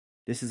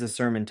This is a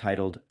sermon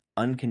titled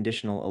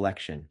Unconditional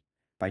Election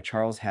by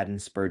Charles Haddon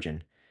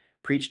Spurgeon,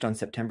 preached on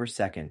September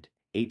 2nd,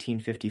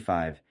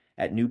 1855,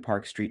 at New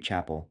Park Street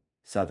Chapel,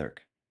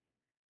 Southwark.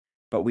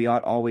 But we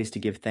ought always to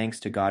give thanks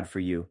to God for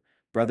you,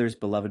 brothers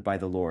beloved by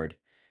the Lord,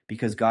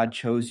 because God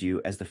chose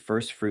you as the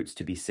firstfruits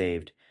to be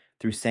saved,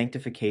 through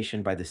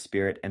sanctification by the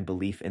Spirit and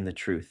belief in the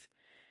truth.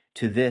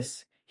 To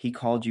this he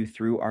called you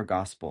through our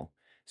gospel,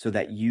 so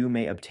that you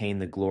may obtain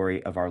the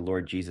glory of our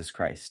Lord Jesus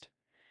Christ.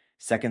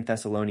 2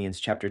 Thessalonians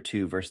chapter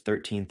 2, verse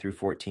 13 through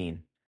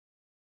 14.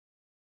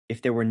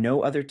 If there were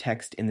no other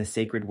text in the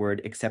sacred word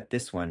except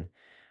this one,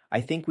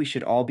 I think we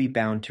should all be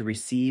bound to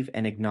receive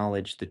and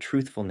acknowledge the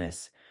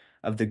truthfulness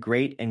of the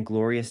great and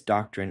glorious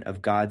doctrine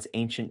of God's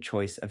ancient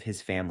choice of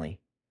his family.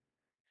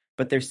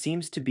 But there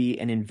seems to be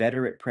an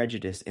inveterate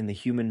prejudice in the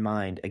human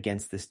mind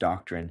against this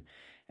doctrine,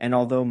 and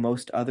although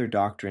most other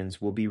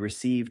doctrines will be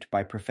received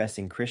by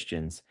professing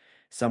Christians,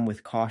 some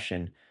with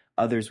caution,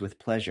 others with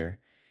pleasure,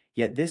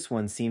 yet this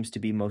one seems to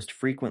be most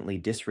frequently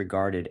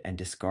disregarded and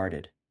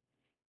discarded.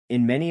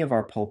 In many of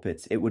our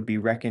pulpits it would be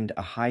reckoned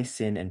a high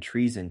sin and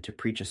treason to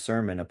preach a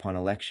sermon upon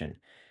election,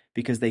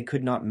 because they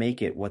could not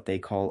make it what they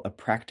call a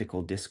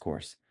practical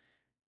discourse.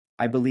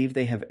 I believe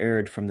they have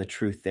erred from the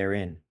truth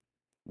therein.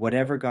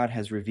 Whatever God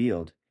has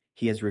revealed,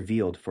 he has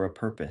revealed for a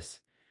purpose.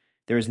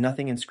 There is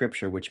nothing in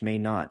Scripture which may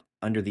not,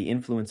 under the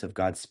influence of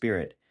God's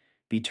Spirit,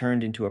 be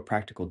turned into a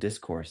practical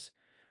discourse,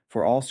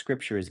 for all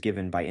Scripture is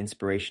given by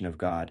inspiration of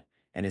God,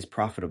 and is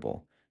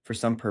profitable for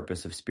some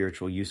purpose of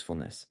spiritual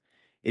usefulness.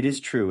 It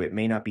is true it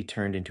may not be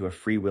turned into a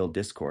free will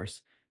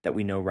discourse, that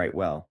we know right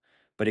well,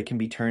 but it can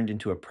be turned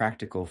into a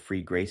practical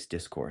free grace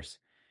discourse.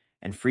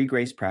 And free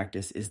grace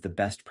practice is the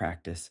best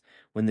practice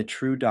when the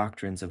true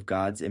doctrines of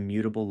God's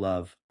immutable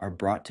love are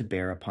brought to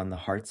bear upon the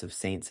hearts of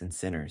saints and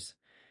sinners.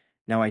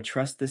 Now I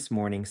trust this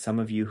morning some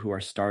of you who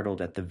are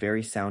startled at the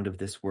very sound of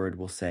this word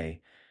will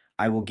say,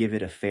 I will give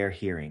it a fair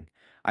hearing.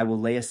 I will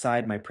lay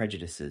aside my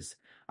prejudices.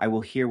 I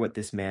will hear what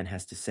this man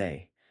has to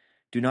say.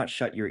 Do not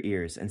shut your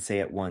ears and say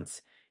at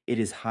once, it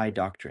is high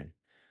doctrine.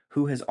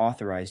 Who has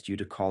authorized you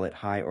to call it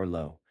high or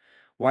low?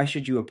 Why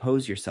should you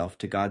oppose yourself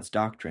to God's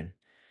doctrine?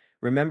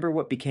 Remember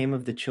what became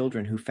of the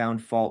children who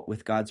found fault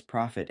with God's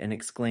prophet and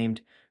exclaimed,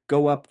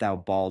 Go up, thou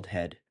bald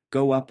head!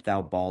 Go up,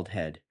 thou bald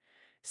head!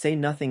 Say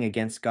nothing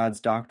against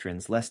God's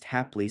doctrines, lest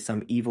haply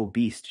some evil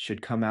beast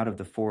should come out of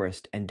the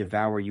forest and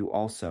devour you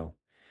also.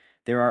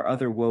 There are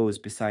other woes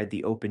beside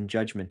the open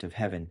judgment of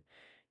heaven.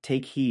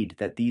 Take heed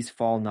that these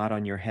fall not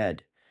on your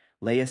head.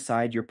 Lay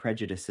aside your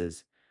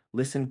prejudices.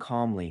 Listen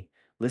calmly.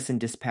 Listen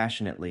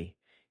dispassionately.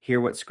 Hear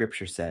what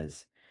Scripture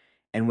says.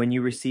 And when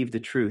you receive the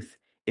truth,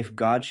 if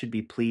God should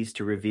be pleased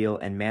to reveal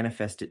and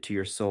manifest it to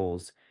your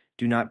souls,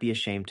 do not be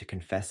ashamed to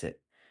confess it.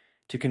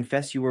 To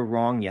confess you were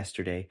wrong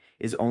yesterday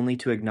is only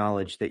to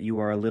acknowledge that you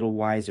are a little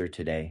wiser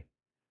today.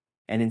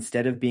 And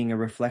instead of being a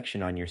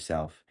reflection on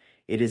yourself,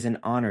 it is an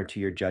honor to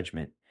your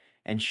judgment,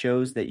 and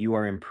shows that you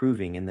are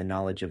improving in the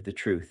knowledge of the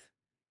truth.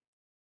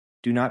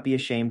 Do not be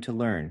ashamed to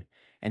learn,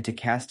 and to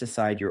cast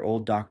aside your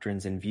old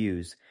doctrines and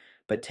views,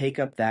 but take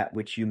up that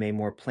which you may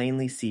more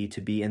plainly see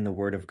to be in the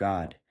Word of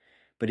God.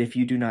 But if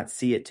you do not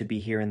see it to be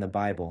here in the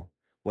Bible,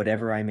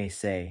 whatever I may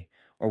say,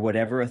 or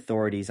whatever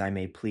authorities I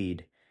may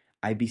plead,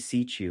 I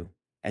beseech you,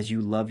 as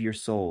you love your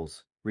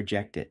souls,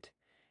 reject it.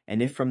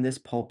 And if from this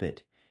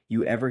pulpit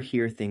you ever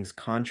hear things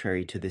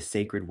contrary to this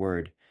sacred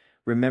word,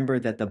 remember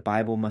that the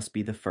Bible must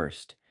be the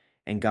first,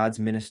 and God's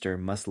minister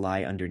must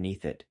lie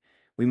underneath it.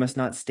 We must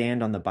not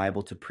stand on the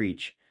Bible to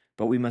preach,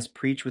 but we must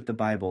preach with the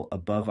Bible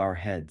above our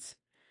heads.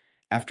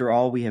 After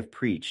all we have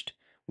preached,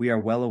 we are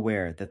well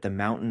aware that the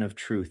mountain of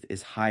truth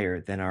is higher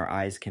than our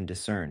eyes can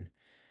discern.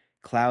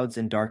 Clouds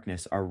and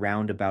darkness are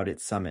round about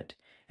its summit,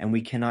 and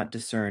we cannot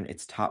discern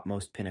its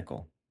topmost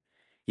pinnacle.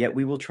 Yet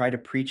we will try to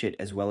preach it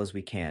as well as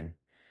we can.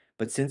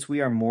 But since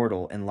we are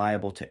mortal and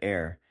liable to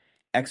err,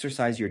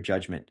 exercise your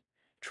judgment.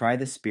 Try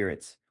the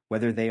spirits,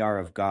 whether they are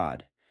of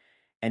God.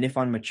 And if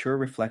on mature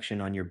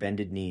reflection on your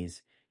bended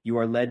knees, you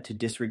are led to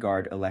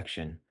disregard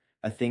election,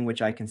 a thing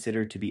which I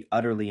consider to be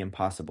utterly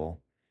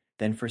impossible,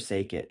 then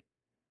forsake it.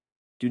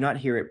 Do not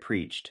hear it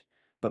preached,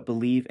 but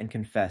believe and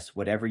confess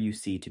whatever you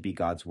see to be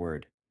God's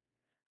word.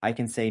 I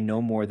can say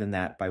no more than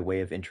that by way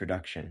of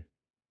introduction.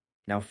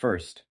 Now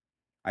first,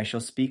 I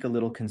shall speak a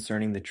little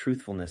concerning the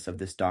truthfulness of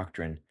this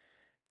doctrine.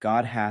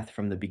 God hath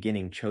from the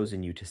beginning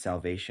chosen you to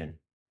salvation.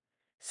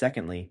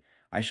 Secondly,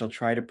 I shall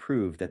try to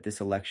prove that this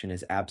election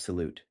is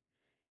absolute.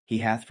 He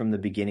hath from the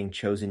beginning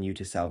chosen you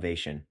to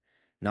salvation,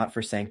 not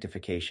for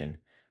sanctification,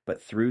 but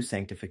through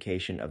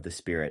sanctification of the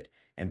Spirit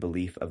and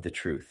belief of the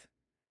truth.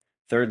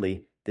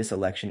 Thirdly, this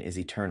election is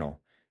eternal,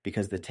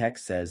 because the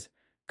text says,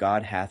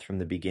 God hath from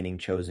the beginning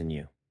chosen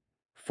you.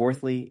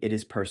 Fourthly, it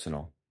is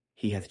personal.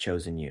 He hath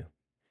chosen you.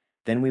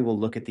 Then we will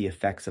look at the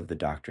effects of the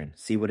doctrine,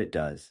 see what it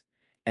does.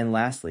 And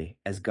lastly,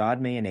 as God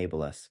may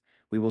enable us,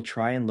 we will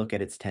try and look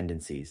at its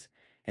tendencies,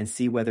 and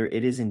see whether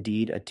it is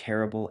indeed a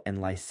terrible and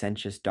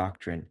licentious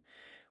doctrine.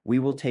 We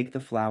will take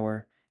the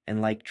flower,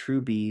 and like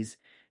true bees,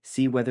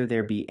 see whether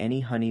there be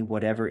any honey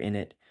whatever in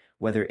it,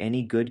 whether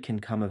any good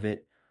can come of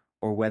it,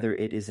 or whether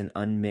it is an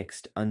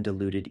unmixed,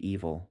 undiluted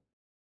evil.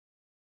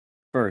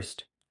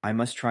 First, I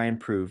must try and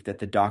prove that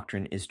the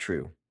doctrine is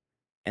true.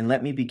 And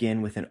let me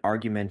begin with an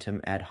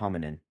argumentum ad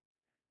hominem.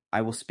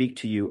 I will speak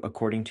to you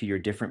according to your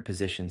different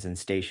positions and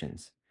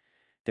stations.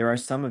 There are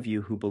some of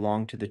you who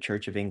belong to the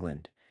Church of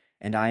England,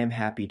 and I am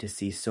happy to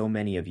see so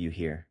many of you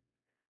here.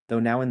 Though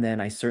now and then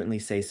I certainly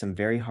say some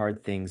very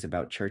hard things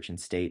about church and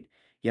state,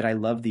 yet I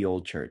love the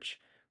old church,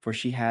 for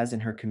she has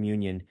in her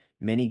communion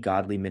many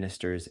godly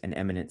ministers and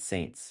eminent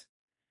saints.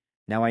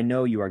 Now I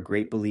know you are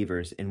great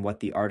believers in what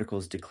the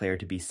articles declare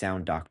to be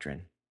sound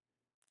doctrine.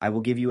 I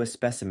will give you a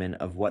specimen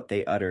of what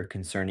they utter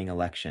concerning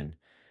election,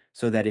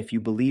 so that if you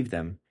believe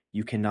them,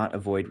 you cannot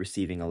avoid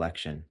receiving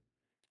election.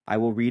 I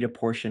will read a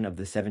portion of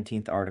the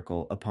 17th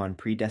article upon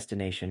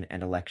predestination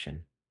and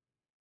election.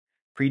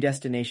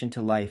 Predestination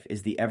to life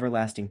is the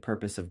everlasting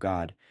purpose of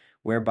God,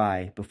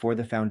 whereby, before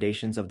the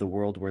foundations of the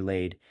world were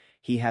laid,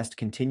 he has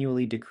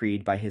continually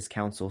decreed by his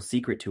counsel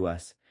secret to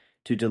us,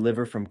 to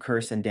deliver from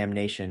curse and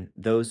damnation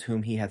those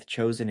whom he hath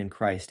chosen in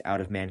Christ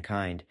out of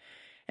mankind,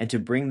 and to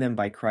bring them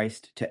by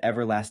Christ to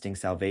everlasting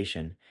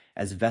salvation,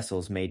 as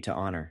vessels made to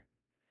honor.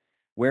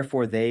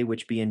 Wherefore they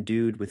which be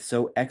endued with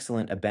so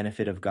excellent a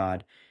benefit of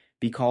God,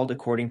 be called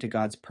according to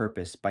God's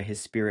purpose by his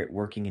Spirit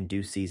working in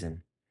due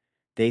season.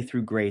 They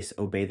through grace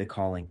obey the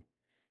calling.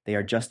 They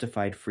are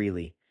justified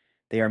freely.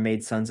 They are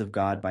made sons of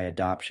God by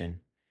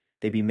adoption.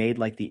 They be made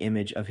like the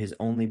image of his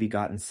only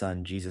begotten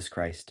Son, Jesus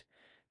Christ.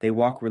 They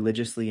walk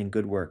religiously in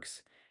good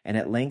works, and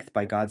at length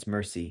by God's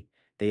mercy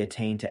they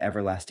attain to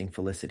everlasting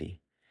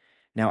felicity.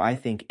 Now I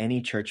think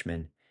any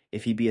churchman,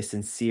 if he be a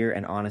sincere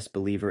and honest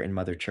believer in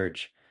Mother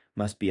Church,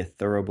 must be a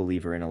thorough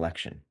believer in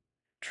election.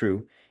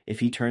 True, if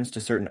he turns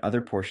to certain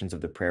other portions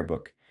of the prayer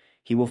book,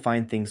 he will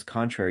find things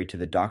contrary to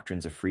the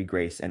doctrines of free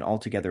grace and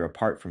altogether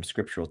apart from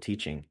scriptural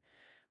teaching.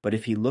 But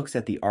if he looks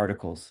at the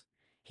articles,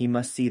 he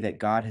must see that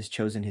God has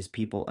chosen his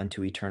people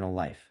unto eternal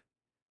life.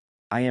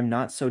 I am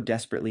not so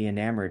desperately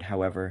enamored,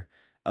 however,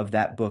 of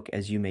that book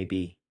as you may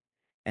be,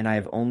 and I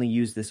have only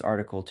used this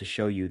article to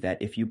show you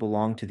that if you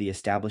belong to the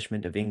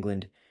establishment of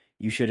England,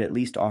 you should at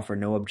least offer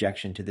no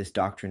objection to this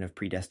doctrine of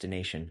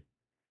predestination.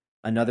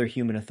 Another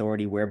human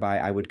authority whereby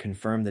I would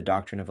confirm the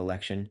doctrine of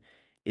election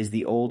is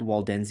the old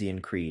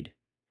Waldensian Creed.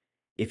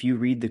 If you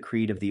read the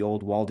creed of the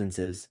old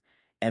Waldenses,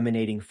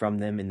 emanating from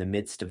them in the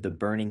midst of the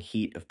burning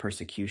heat of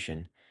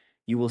persecution,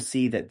 you will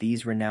see that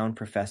these renowned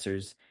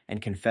professors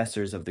and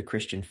confessors of the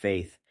Christian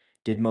faith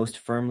did most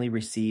firmly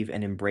receive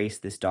and embrace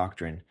this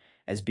doctrine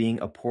as being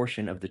a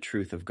portion of the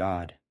truth of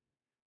God.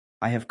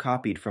 I have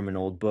copied from an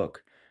old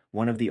book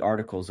one of the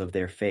articles of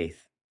their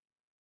faith,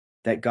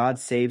 that God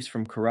saves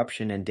from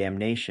corruption and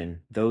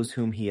damnation those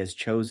whom he has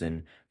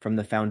chosen from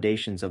the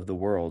foundations of the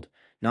world,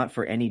 not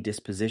for any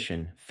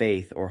disposition,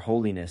 faith, or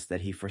holiness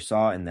that he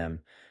foresaw in them,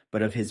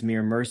 but of his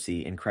mere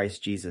mercy in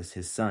Christ Jesus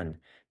his Son,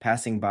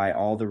 passing by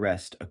all the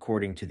rest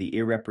according to the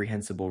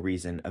irreprehensible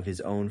reason of his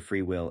own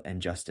free will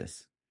and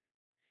justice.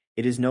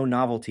 It is no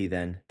novelty,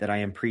 then, that I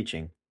am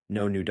preaching,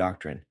 no new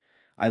doctrine.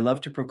 I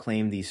love to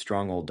proclaim these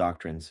strong old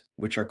doctrines,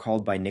 which are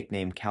called by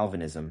nickname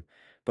Calvinism,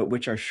 but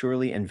which are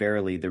surely and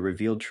verily the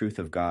revealed truth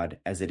of God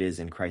as it is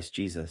in Christ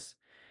Jesus.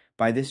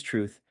 By this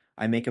truth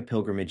I make a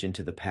pilgrimage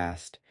into the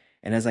past,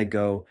 and as I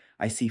go,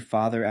 I see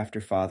father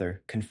after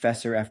father,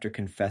 confessor after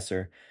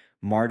confessor,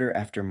 martyr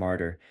after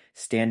martyr,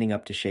 standing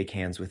up to shake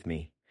hands with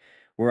me.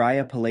 Were I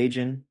a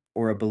Pelagian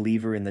or a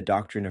believer in the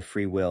doctrine of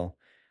free will,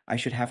 I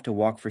should have to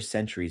walk for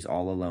centuries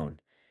all alone.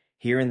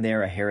 Here and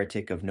there a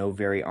heretic of no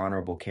very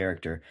honorable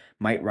character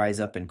might rise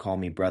up and call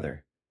me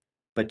brother.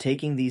 But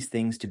taking these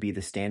things to be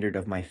the standard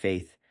of my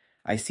faith,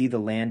 I see the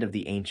land of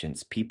the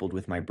ancients peopled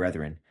with my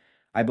brethren.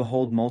 I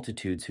behold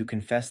multitudes who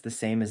confess the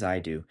same as I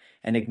do,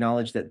 and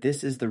acknowledge that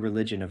this is the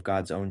religion of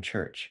God's own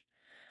church.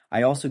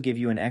 I also give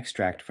you an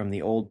extract from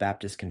the old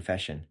Baptist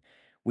confession.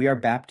 We are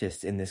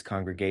Baptists in this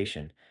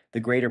congregation, the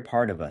greater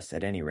part of us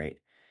at any rate,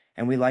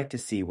 and we like to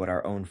see what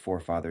our own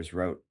forefathers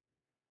wrote.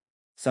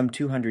 Some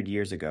 200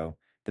 years ago,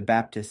 the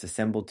Baptists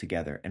assembled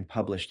together and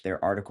published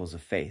their articles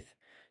of faith,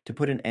 to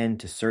put an end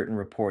to certain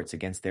reports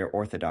against their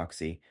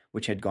orthodoxy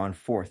which had gone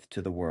forth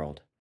to the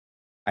world.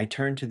 I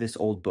turn to this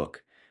old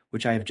book,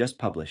 which I have just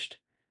published,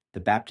 the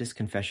Baptist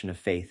Confession of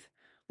Faith,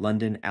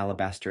 London,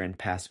 Alabaster, and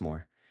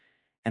Passmore,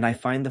 and I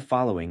find the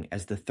following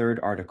as the third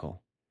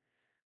article.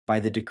 By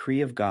the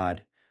decree of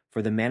God,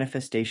 for the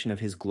manifestation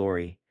of his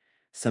glory,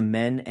 some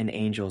men and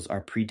angels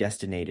are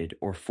predestinated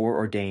or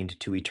foreordained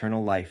to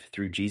eternal life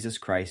through Jesus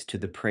Christ to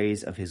the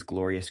praise of his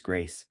glorious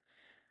grace.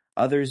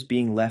 Others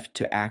being left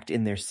to act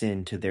in their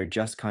sin to their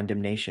just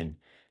condemnation,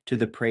 to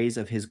the praise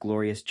of his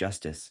glorious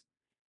justice.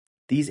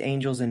 These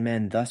angels and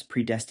men thus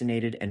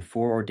predestinated and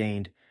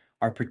foreordained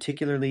are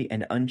particularly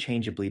and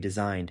unchangeably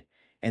designed,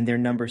 and their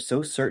number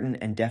so certain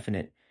and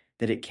definite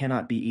that it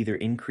cannot be either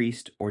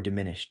increased or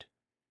diminished.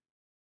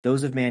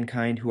 Those of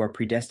mankind who are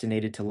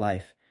predestinated to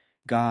life,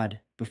 God,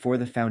 before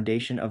the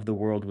foundation of the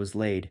world was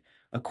laid,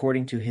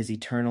 according to his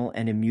eternal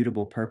and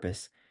immutable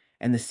purpose,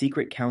 and the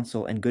secret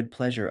counsel and good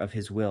pleasure of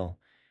his will,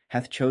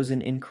 hath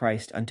chosen in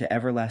Christ unto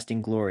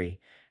everlasting glory,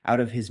 out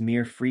of his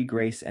mere free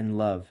grace and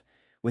love,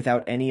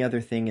 without any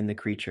other thing in the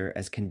creature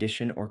as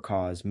condition or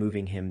cause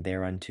moving him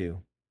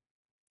thereunto.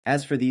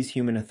 As for these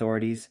human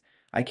authorities,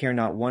 I care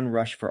not one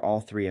rush for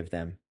all three of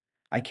them.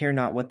 I care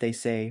not what they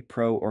say,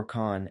 pro or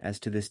con, as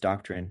to this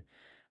doctrine.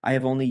 I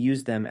have only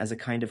used them as a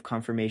kind of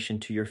confirmation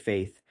to your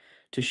faith,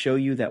 to show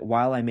you that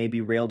while I may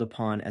be railed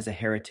upon as a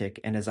heretic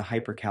and as a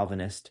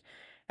hyper-Calvinist,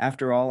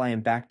 after all I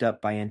am backed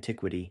up by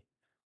antiquity.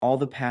 All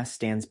the past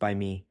stands by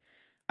me.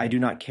 I do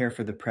not care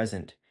for the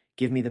present.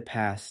 Give me the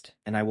past,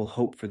 and I will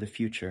hope for the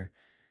future.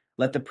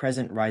 Let the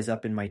present rise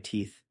up in my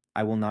teeth.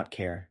 I will not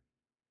care.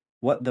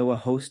 What though a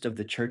host of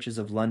the churches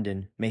of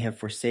London may have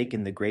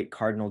forsaken the great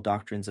cardinal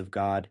doctrines of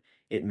God,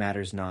 it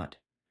matters not.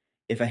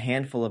 If a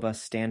handful of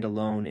us stand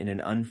alone in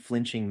an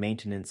unflinching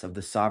maintenance of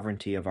the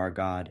sovereignty of our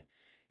God,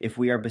 if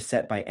we are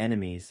beset by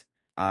enemies,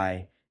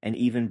 aye, and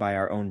even by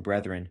our own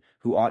brethren,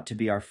 who ought to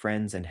be our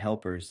friends and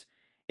helpers,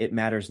 it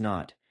matters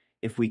not,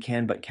 if we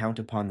can but count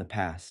upon the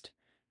past.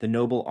 The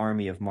noble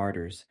army of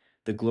martyrs,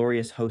 the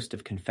glorious host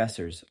of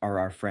confessors are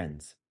our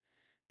friends.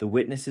 The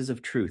witnesses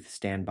of truth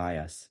stand by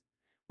us.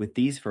 With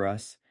these for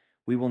us,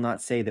 we will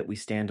not say that we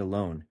stand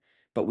alone,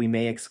 but we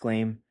may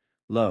exclaim,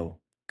 Lo,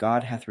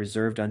 God hath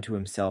reserved unto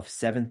himself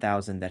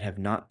 7,000 that have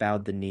not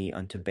bowed the knee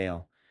unto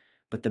Baal.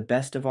 But the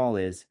best of all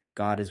is,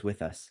 God is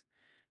with us.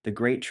 The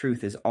great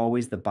truth is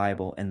always the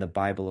Bible and the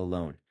Bible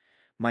alone.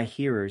 My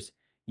hearers,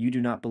 you do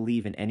not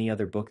believe in any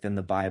other book than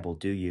the Bible,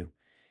 do you?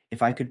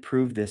 If I could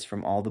prove this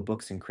from all the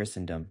books in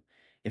Christendom,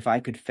 if I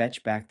could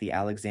fetch back the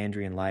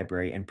Alexandrian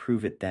library and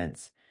prove it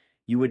thence,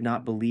 you would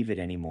not believe it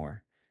any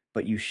more,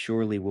 but you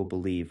surely will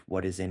believe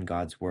what is in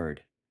God's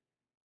Word.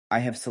 I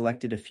have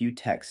selected a few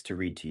texts to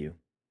read to you.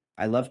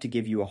 I love to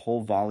give you a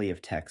whole volley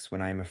of texts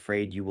when I am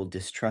afraid you will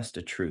distrust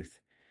a truth,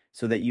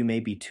 so that you may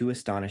be too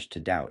astonished to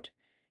doubt,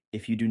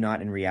 if you do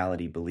not in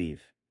reality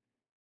believe.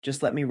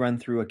 Just let me run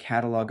through a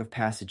catalogue of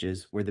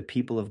passages where the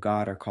people of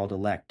God are called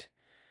elect.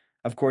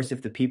 Of course,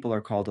 if the people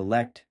are called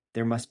elect,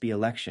 there must be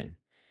election.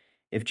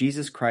 If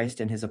Jesus Christ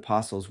and his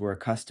apostles were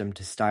accustomed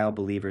to style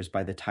believers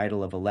by the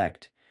title of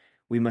elect,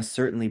 we must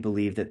certainly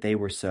believe that they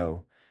were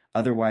so,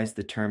 otherwise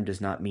the term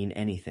does not mean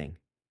anything.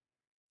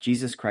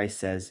 Jesus Christ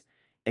says,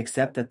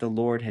 Except that the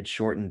Lord had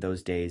shortened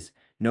those days,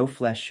 no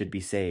flesh should be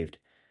saved,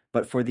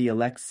 but for the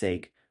elect's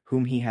sake,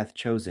 whom he hath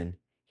chosen,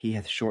 he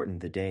hath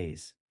shortened the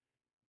days.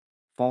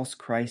 False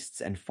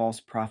Christs and false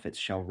prophets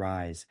shall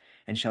rise,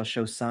 and shall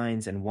show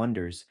signs and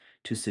wonders,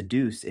 to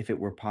seduce, if it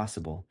were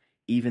possible,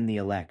 even the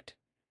elect.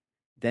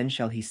 Then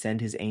shall he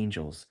send his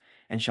angels,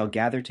 and shall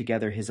gather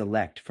together his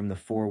elect from the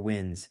four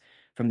winds,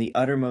 from the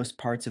uttermost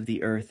parts of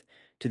the earth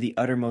to the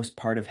uttermost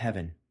part of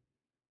heaven.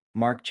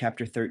 Mark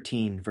chapter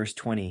 13, verse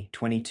 20,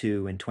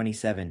 22, and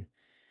 27.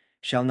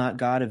 Shall not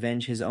God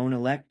avenge his own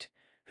elect,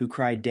 who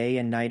cry day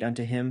and night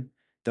unto him,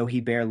 though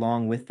he bear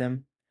long with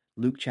them?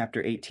 Luke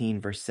chapter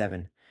 18, verse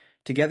 7.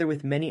 Together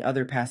with many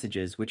other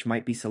passages which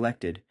might be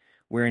selected,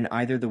 wherein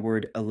either the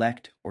word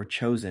elect or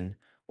chosen,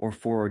 or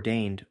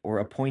foreordained or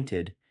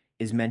appointed,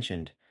 is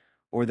mentioned,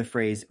 or the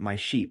phrase my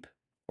sheep,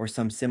 or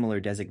some similar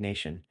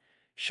designation,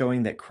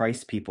 showing that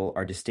Christ's people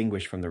are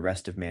distinguished from the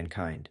rest of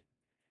mankind.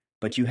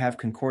 But you have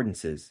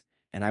concordances,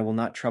 and I will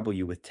not trouble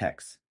you with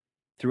texts.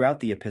 Throughout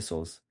the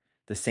epistles,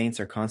 the saints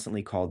are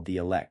constantly called the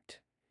elect.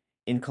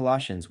 In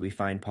Colossians, we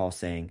find Paul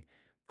saying,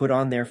 Put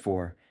on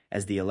therefore,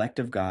 as the elect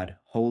of God,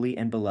 holy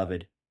and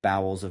beloved,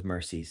 bowels of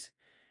mercies.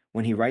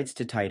 When he writes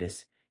to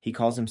Titus, he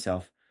calls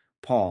himself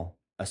Paul,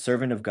 a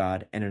servant of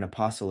God and an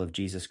apostle of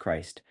Jesus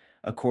Christ,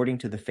 according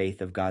to the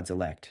faith of God's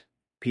elect.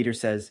 Peter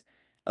says,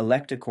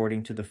 elect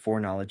according to the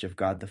foreknowledge of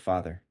God the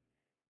Father.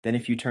 Then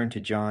if you turn to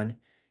John,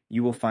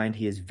 you will find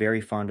he is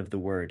very fond of the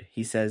word.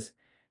 He says,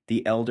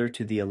 the elder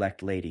to the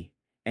elect lady,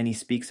 and he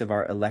speaks of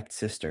our elect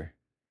sister.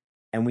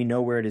 And we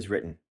know where it is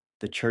written,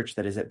 the church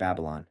that is at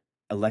Babylon,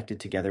 elected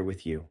together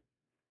with you.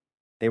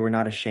 They were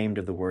not ashamed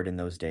of the word in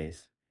those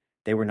days.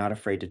 They were not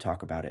afraid to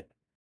talk about it.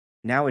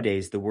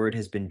 Nowadays, the word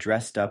has been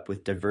dressed up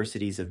with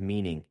diversities of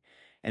meaning,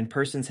 and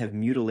persons have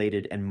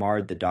mutilated and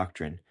marred the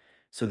doctrine,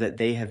 so that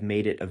they have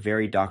made it a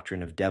very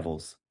doctrine of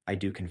devils, I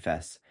do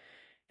confess.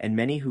 And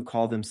many who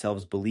call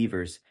themselves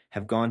believers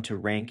have gone to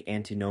rank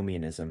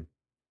antinomianism.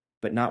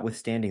 But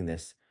notwithstanding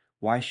this,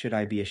 why should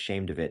I be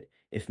ashamed of it,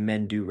 if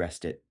men do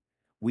wrest it?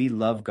 We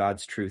love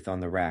God's truth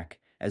on the rack,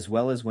 as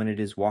well as when it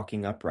is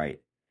walking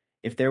upright.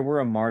 If there were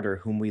a martyr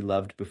whom we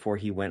loved before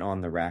he went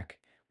on the rack,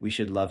 we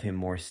should love him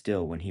more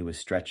still when he was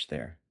stretched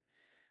there.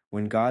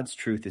 When God's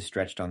truth is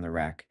stretched on the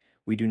rack,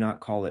 we do not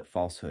call it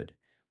falsehood.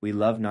 We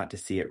love not to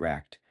see it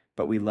racked,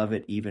 but we love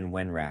it even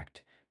when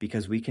racked,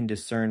 because we can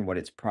discern what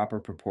its proper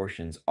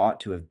proportions ought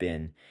to have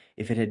been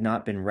if it had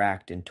not been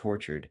racked and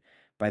tortured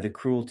by the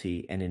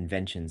cruelty and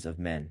inventions of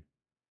men.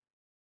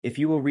 If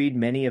you will read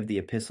many of the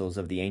epistles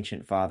of the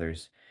ancient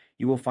fathers,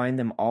 you will find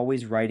them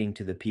always writing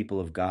to the people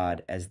of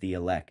God as the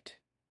elect.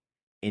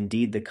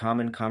 Indeed, the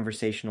common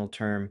conversational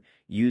term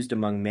used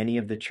among many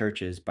of the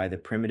churches by the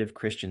primitive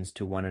Christians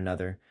to one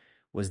another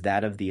was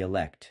that of the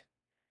elect.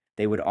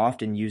 They would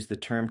often use the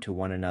term to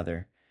one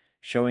another,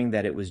 showing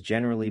that it was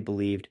generally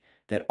believed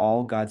that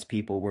all God's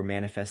people were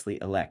manifestly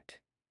elect.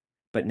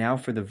 But now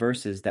for the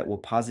verses that will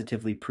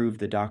positively prove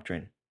the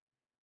doctrine.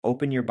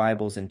 Open your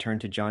Bibles and turn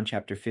to John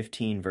chapter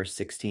 15, verse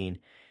 16,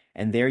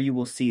 and there you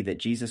will see that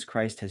Jesus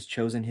Christ has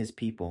chosen his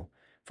people,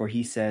 for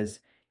he says,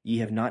 "Ye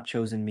have not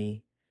chosen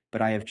me,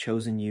 but I have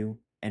chosen you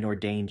and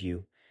ordained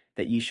you,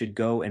 that ye should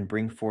go and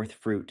bring forth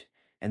fruit,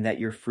 and that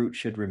your fruit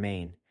should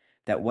remain,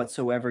 that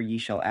whatsoever ye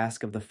shall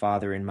ask of the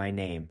Father in my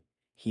name,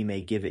 he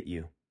may give it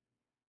you."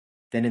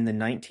 Then in the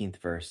 19th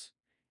verse,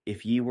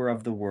 "If ye were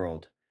of the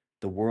world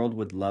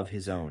would love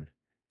his own.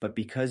 But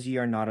because ye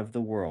are not of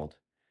the world,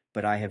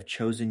 but I have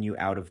chosen you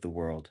out of the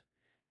world,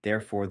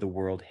 therefore the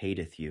world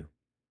hateth you."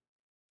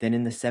 Then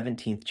in the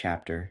 17th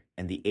chapter,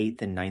 and the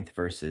 8th and 9th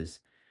verses,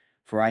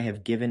 "For I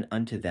have given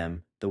unto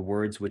them the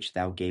words which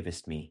thou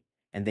gavest me,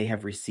 and they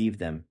have received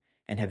them,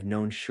 and have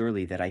known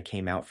surely that I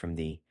came out from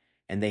thee,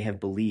 and they have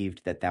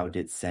believed that thou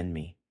didst send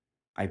me.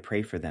 I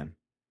pray for them.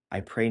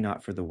 I pray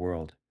not for the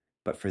world,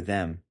 but for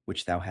them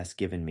which thou hast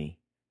given me,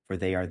 for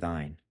they are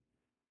thine."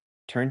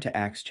 Turn to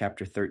Acts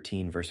chapter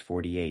 13, verse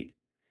 48.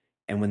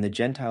 "And when the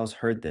Gentiles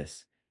heard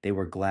this, they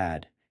were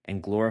glad,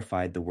 and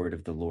glorified the word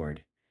of the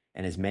Lord,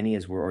 and as many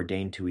as were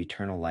ordained to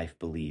eternal life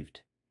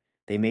believed."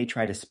 They may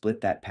try to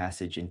split that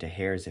passage into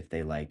hairs if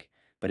they like,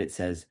 but it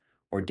says,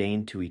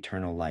 "ordained to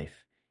eternal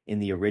life," in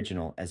the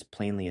original as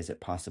plainly as it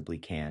possibly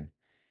can,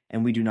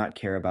 and we do not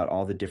care about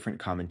all the different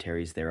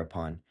commentaries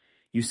thereupon.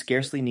 You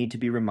scarcely need to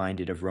be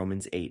reminded of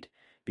Romans 8,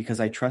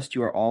 because I trust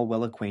you are all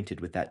well acquainted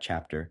with that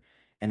chapter,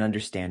 and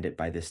understand it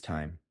by this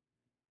time.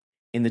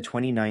 In the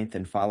 29th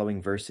and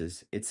following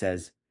verses, it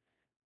says,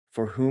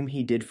 "For whom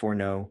he did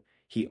foreknow,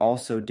 he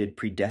also did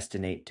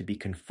predestinate to be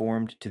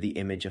conformed to the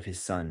image of his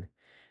Son,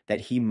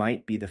 that he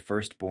might be the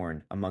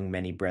firstborn among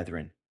many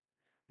brethren.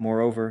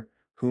 Moreover,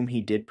 whom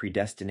he did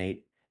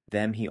predestinate,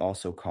 them he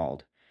also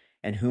called.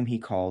 And whom he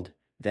called,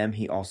 them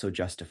he also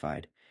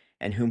justified.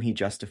 And whom he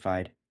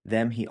justified,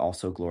 them he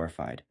also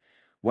glorified.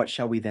 What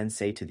shall we then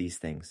say to these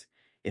things?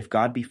 If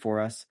God be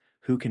for us,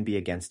 who can be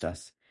against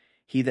us?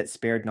 He that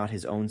spared not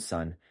his own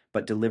Son,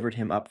 but delivered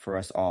him up for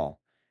us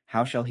all,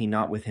 how shall he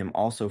not with him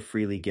also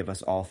freely give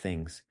us all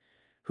things?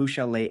 Who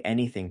shall lay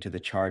anything to the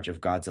charge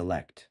of God's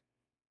elect?"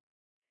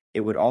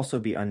 It would also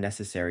be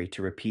unnecessary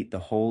to repeat the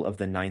whole of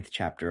the 9th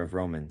chapter of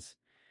Romans.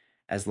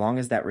 As long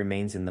as that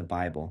remains in the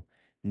Bible,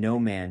 no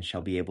man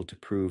shall be able to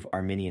prove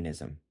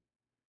Arminianism.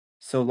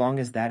 So long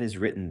as that is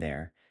written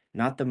there,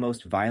 not the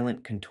most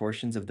violent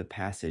contortions of the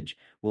passage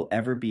will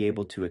ever be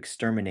able to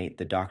exterminate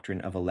the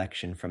doctrine of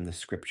election from the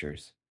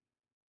Scriptures.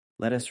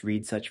 Let us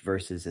read such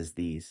verses as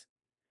these.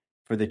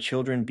 "For the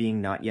children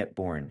being not yet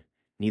born,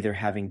 neither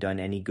having done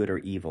any good or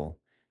evil,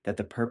 that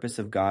the purpose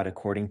of God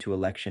according to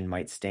election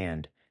might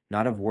stand,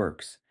 not of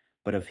works,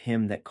 but of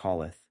him that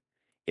calleth.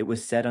 It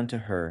was said unto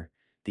her,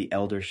 The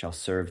elder shall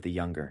serve the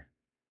younger."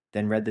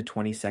 Then read the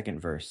 22nd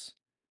verse.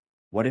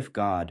 "What if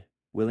God,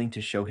 willing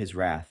to show his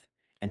wrath,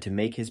 and to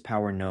make his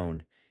power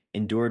known,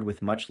 endured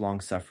with much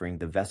long-suffering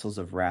the vessels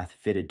of wrath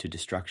fitted to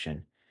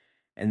destruction,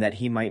 and that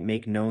he might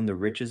make known the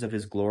riches of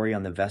his glory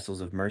on the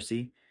vessels of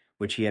mercy,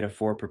 which he had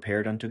afore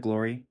prepared unto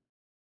glory?"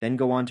 Then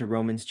go on to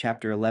Romans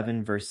chapter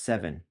 11, verse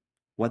 7.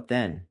 "What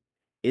then?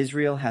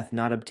 Israel hath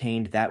not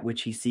obtained that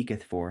which he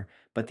seeketh for,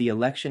 but the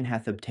election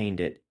hath obtained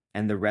it,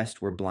 and the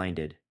rest were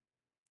blinded."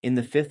 In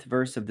the 5th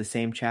verse of the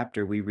same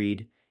chapter we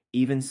read,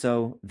 "Even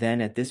so, then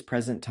at this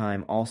present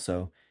time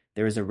also,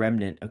 there is a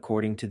remnant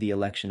according to the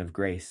election of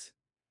grace."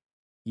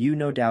 You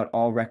no doubt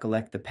all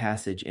recollect the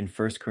passage in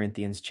 1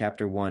 Corinthians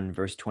chapter 1,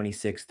 verse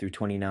 26 through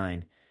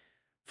 29.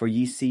 "For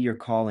ye see your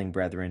calling,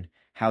 brethren,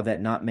 how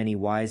that not many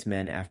wise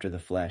men after the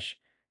flesh,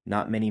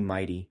 not many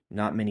mighty,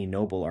 not many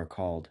noble are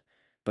called.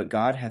 But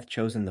God hath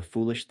chosen the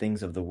foolish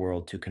things of the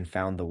world to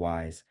confound the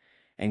wise.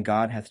 And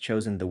God hath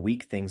chosen the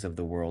weak things of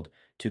the world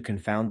to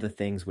confound the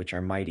things which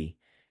are mighty.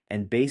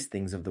 And base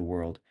things of the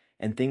world,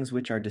 and things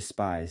which are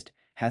despised,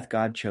 hath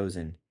God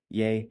chosen,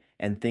 yea,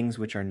 and things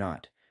which are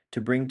not, to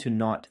bring to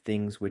naught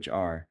things which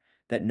are,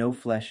 that no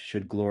flesh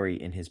should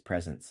glory in his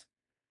presence."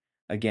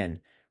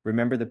 Again,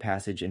 remember the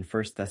passage in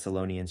 1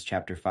 Thessalonians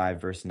chapter 5,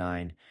 verse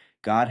 9,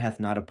 "God hath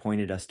not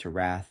appointed us to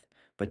wrath,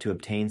 but to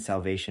obtain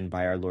salvation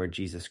by our Lord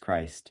Jesus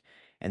Christ."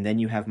 And then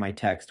you have my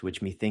text,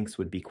 which methinks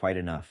would be quite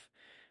enough.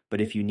 But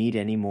if you need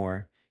any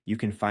more, you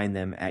can find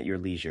them at your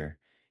leisure,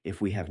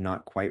 if we have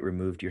not quite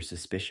removed your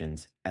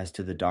suspicions as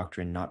to the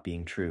doctrine not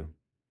being true.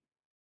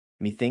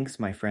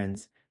 Methinks, my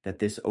friends, that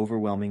this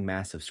overwhelming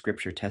mass of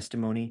Scripture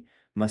testimony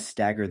must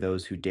stagger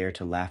those who dare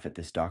to laugh at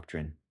this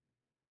doctrine.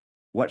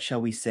 What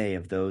shall we say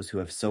of those who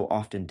have so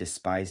often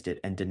despised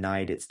it and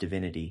denied its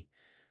divinity,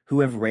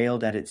 who have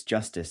railed at its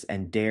justice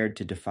and dared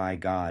to defy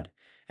God,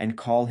 and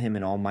call him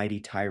an almighty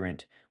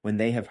tyrant, when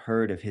they have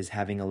heard of his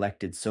having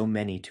elected so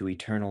many to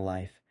eternal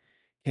life?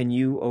 Can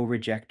you, O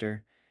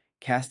rejecter,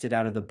 cast it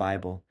out of the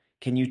Bible?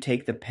 Can you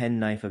take the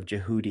penknife of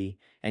Jehudi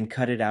and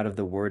cut it out of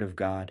the word of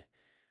God?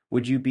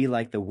 Would you be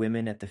like the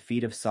women at the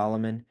feet of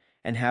Solomon,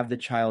 and have the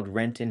child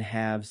rent in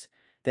halves,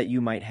 that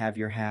you might have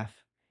your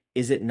half?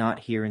 Is it not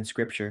here in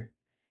Scripture?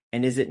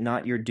 And is it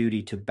not your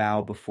duty to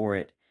bow before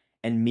it,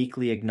 and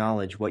meekly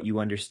acknowledge what you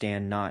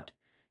understand not,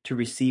 to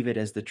receive it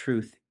as the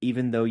truth,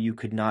 even though you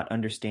could not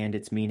understand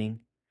its meaning?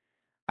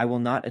 I will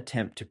not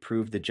attempt to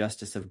prove the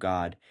justice of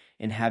God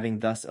in having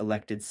thus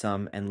elected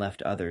some and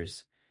left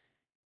others.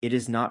 It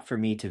is not for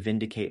me to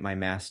vindicate my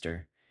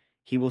master.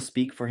 He will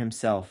speak for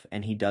himself,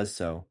 and he does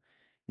so.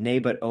 Nay,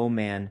 but, O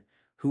man,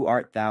 who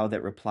art thou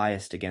that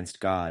repliest against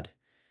God?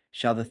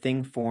 Shall the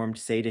thing formed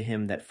say to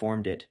him that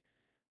formed it,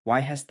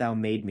 Why hast thou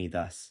made me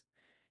thus?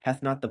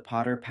 Hath not the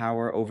potter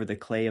power over the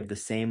clay of the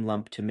same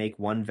lump to make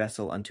one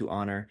vessel unto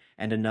honor,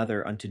 and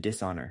another unto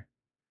dishonor?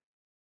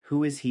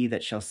 Who is he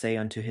that shall say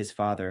unto his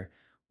father,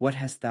 What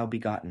hast thou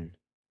begotten?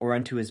 Or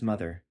unto his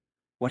mother,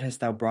 What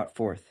hast thou brought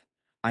forth?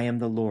 I am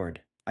the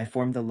Lord. I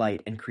form the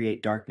light and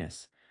create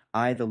darkness.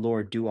 I, the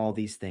Lord, do all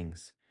these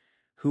things.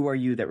 Who are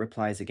you that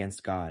replies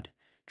against God?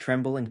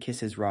 Tremble and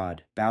kiss his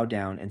rod, bow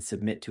down and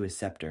submit to his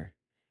scepter.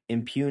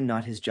 Impugn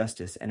not his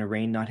justice, and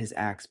arraign not his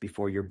acts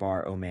before your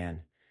bar, O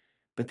man.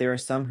 But there are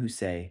some who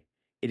say,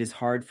 It is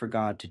hard for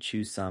God to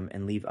choose some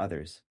and leave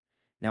others.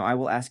 Now I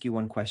will ask you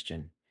one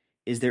question.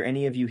 Is there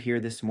any of you here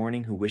this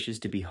morning who wishes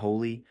to be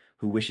holy,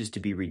 who wishes to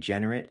be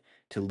regenerate,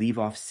 to leave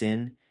off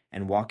sin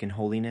and walk in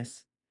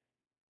holiness?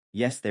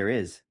 Yes, there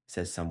is,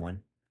 says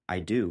someone. I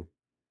do.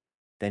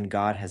 Then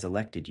God has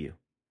elected you.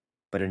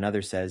 But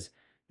another says,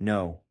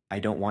 No, I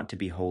don't want to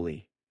be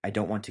holy. I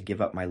don't want to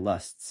give up my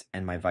lusts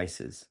and my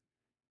vices.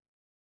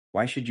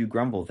 Why should you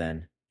grumble,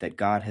 then, that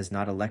God has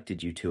not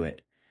elected you to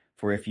it?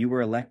 For if you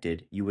were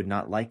elected, you would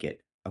not like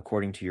it,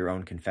 according to your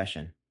own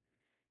confession.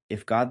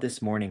 If God this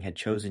morning had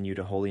chosen you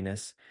to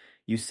holiness,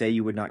 you say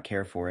you would not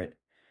care for it.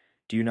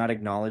 Do you not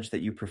acknowledge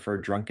that you prefer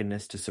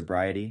drunkenness to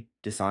sobriety,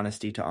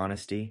 dishonesty to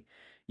honesty?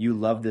 You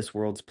love this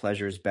world's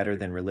pleasures better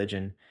than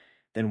religion.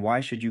 Then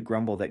why should you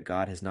grumble that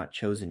God has not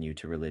chosen you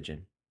to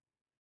religion?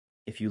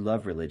 If you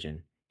love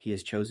religion, he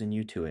has chosen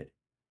you to it.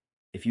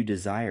 If you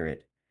desire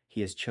it,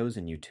 he has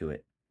chosen you to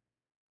it.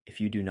 If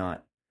you do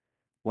not,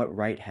 what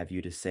right have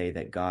you to say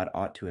that God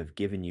ought to have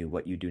given you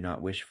what you do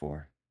not wish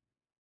for?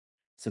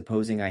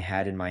 Supposing I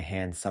had in my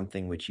hand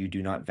something which you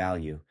do not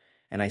value,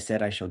 and I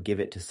said I shall give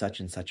it to such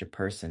and such a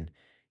person,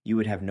 you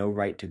would have no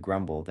right to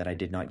grumble that I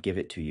did not give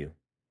it to you.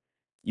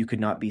 You could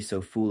not be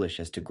so foolish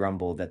as to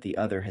grumble that the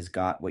other has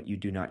got what you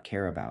do not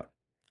care about.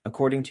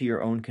 According to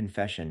your own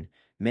confession,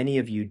 many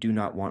of you do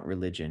not want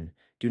religion,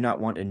 do not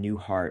want a new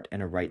heart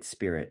and a right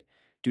spirit,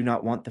 do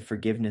not want the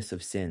forgiveness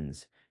of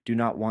sins, do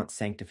not want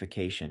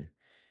sanctification.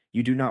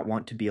 You do not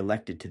want to be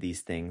elected to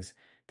these things,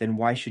 then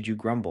why should you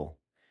grumble?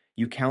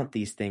 You count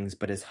these things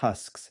but as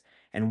husks,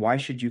 and why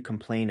should you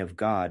complain of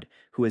God,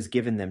 who has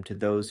given them to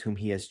those whom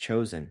he has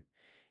chosen?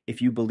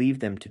 If you believe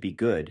them to be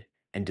good,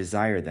 and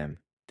desire them,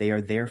 they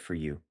are there for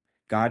you.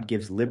 God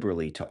gives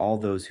liberally to all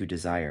those who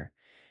desire.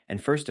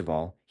 And first of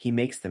all, he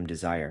makes them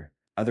desire,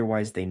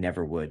 otherwise they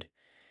never would.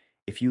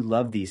 If you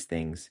love these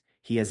things,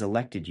 he has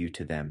elected you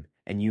to them,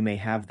 and you may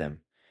have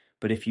them.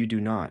 But if you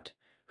do not,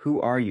 who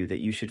are you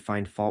that you should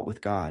find fault with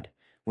God,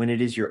 when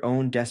it is your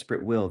own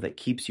desperate will that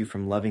keeps you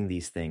from loving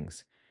these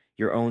things,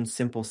 your own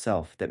simple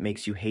self that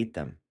makes you hate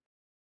them?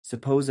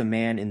 Suppose a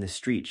man in the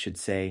street should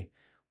say,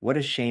 What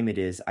a shame it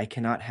is I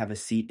cannot have a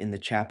seat in the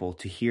chapel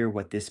to hear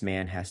what this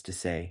man has to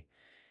say.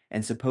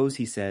 And suppose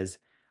he says,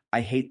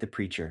 I hate the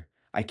preacher,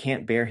 I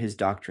can't bear his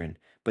doctrine,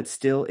 but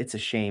still it's a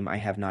shame I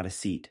have not a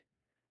seat.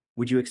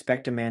 Would you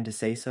expect a man to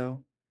say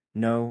so?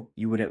 No,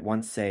 you would at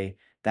once say,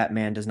 That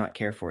man does not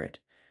care for it.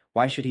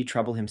 Why should he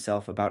trouble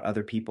himself about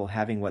other people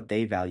having what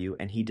they value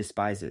and he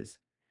despises?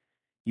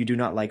 You do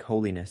not like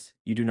holiness,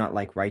 you do not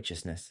like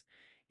righteousness.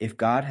 If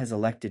God has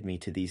elected me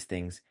to these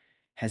things,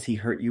 has he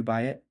hurt you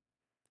by it?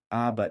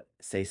 Ah, but,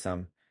 say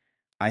some,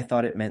 I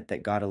thought it meant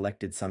that God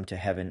elected some to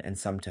heaven and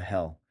some to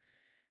hell.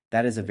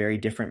 That is a very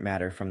different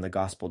matter from the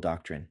gospel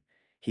doctrine.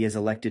 He has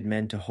elected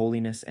men to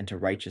holiness and to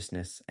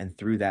righteousness, and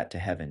through that to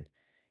heaven.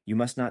 You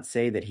must not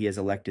say that he has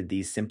elected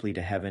these simply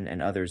to heaven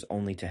and others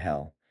only to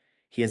hell.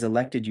 He has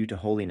elected you to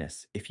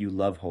holiness, if you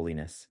love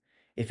holiness.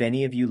 If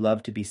any of you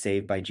love to be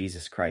saved by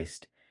Jesus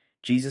Christ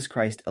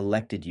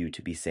elected you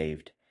to be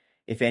saved.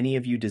 If any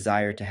of you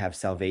desire to have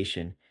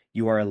salvation,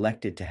 you are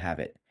elected to have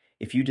it,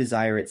 if you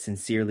desire it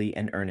sincerely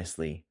and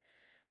earnestly.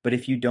 But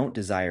if you don't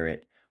desire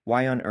it,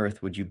 why on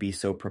earth would you be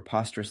so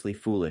preposterously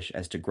foolish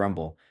as to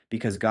grumble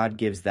because God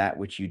gives that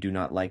which you do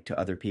not like to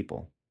other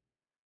people?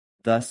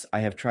 Thus, I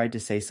have tried to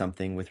say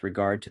something with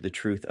regard to the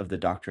truth of the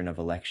doctrine of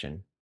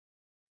election.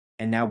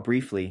 And now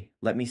briefly,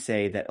 let me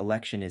say that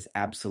election is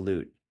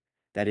absolute.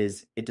 That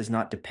is, it does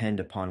not depend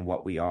upon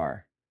what we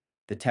are.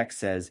 The text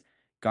says,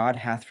 God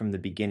hath from the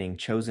beginning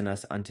chosen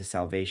us unto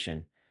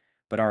salvation.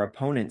 But our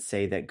opponents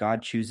say that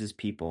God chooses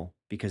people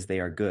because they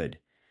are good,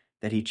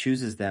 that he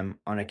chooses them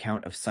on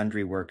account of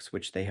sundry works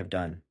which they have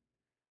done.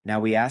 Now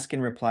we ask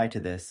in reply to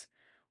this,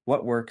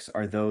 what works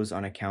are those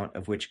on account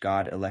of which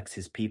God elects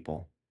his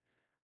people?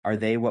 Are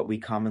they what we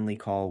commonly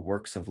call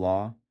works of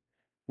law,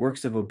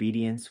 works of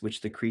obedience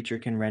which the creature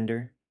can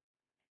render?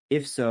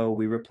 If so,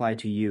 we reply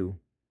to you,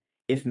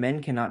 if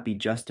men cannot be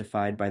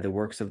justified by the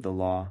works of the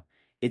law,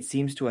 it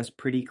seems to us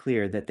pretty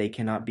clear that they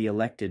cannot be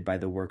elected by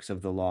the works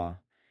of the law.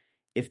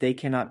 If they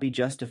cannot be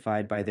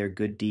justified by their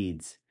good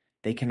deeds,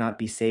 they cannot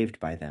be saved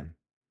by them.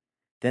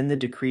 Then the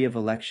decree of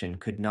election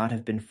could not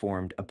have been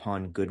formed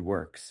upon good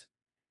works.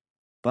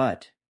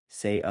 But,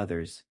 say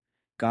others,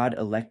 God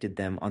elected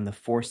them on the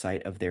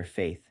foresight of their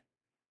faith.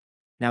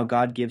 Now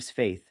God gives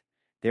faith,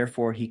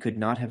 therefore he could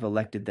not have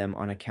elected them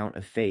on account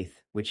of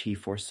faith which he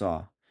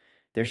foresaw.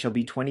 There shall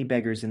be 20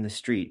 beggars in the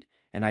street,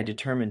 and I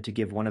determined to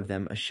give one of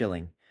them a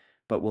shilling.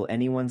 But will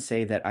anyone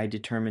say that I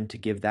determined to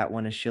give that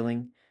one a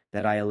shilling,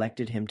 that I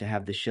elected him to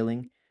have the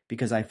shilling,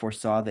 because I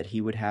foresaw that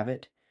he would have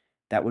it?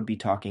 That would be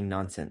talking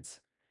nonsense.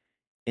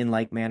 In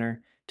like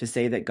manner, to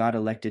say that God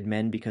elected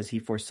men because he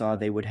foresaw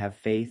they would have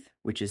faith,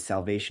 which is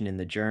salvation in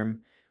the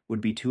germ,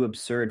 would be too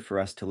absurd for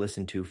us to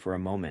listen to for a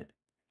moment.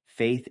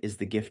 Faith is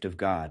the gift of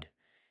God.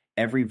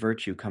 Every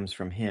virtue comes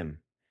from him.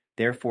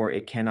 Therefore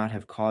it cannot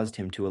have caused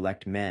him to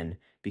elect men,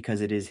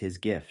 because it is his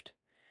gift.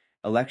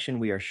 Election,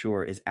 we are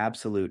sure, is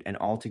absolute and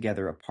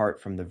altogether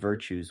apart from the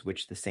virtues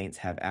which the saints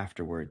have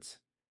afterwards.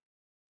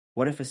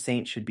 What if a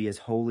saint should be as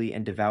holy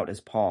and devout as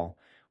Paul?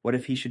 What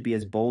if he should be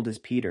as bold as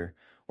Peter,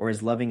 or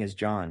as loving as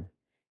John?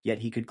 Yet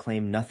he could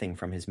claim nothing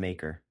from his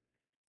Maker.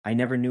 I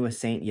never knew a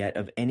saint yet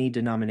of any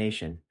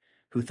denomination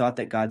who thought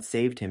that God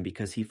saved him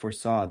because he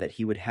foresaw that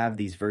he would have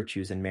these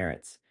virtues and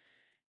merits.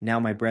 Now,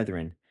 my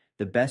brethren,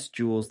 the best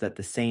jewels that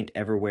the saint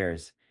ever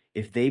wears,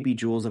 if they be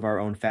jewels of our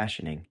own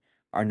fashioning,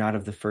 are not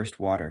of the first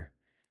water.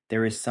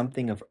 There is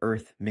something of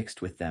earth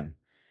mixed with them.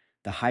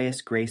 The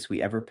highest grace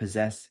we ever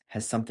possess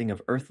has something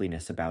of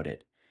earthliness about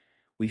it.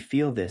 We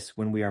feel this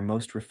when we are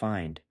most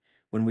refined,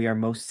 when we are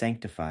most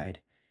sanctified,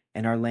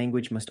 and our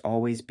language must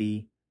always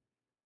be,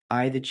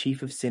 I, the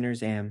chief of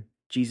sinners, am,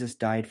 Jesus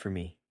died for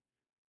me.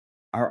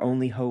 Our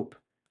only hope,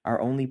 our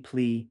only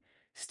plea,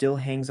 still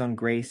hangs on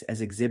grace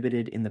as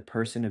exhibited in the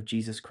person of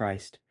Jesus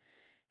Christ,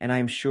 and I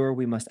am sure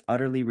we must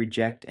utterly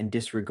reject and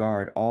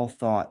disregard all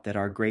thought that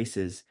our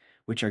graces,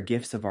 which are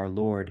gifts of our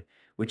Lord,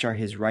 which are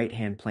his right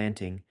hand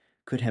planting,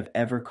 could have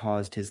ever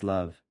caused his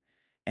love.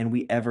 And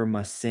we ever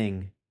must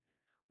sing,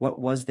 what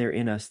was there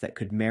in us that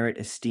could merit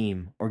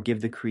esteem or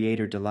give the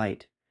Creator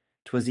delight?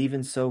 'Twas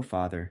even so,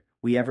 Father,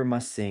 we ever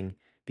must sing,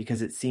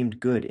 because it seemed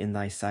good in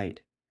thy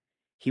sight.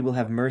 He will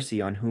have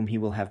mercy on whom he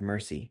will have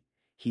mercy.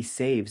 He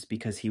saves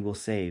because he will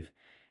save.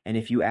 And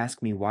if you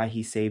ask me why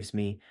he saves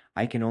me,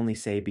 I can only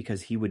say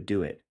because he would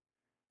do it.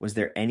 Was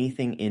there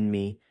anything in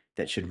me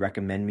that should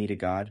recommend me to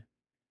God?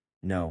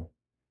 No.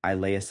 I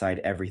lay aside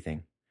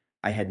everything.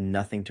 I had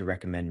nothing to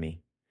recommend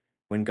me.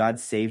 When God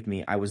saved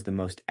me, I was the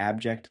most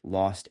abject,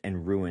 lost,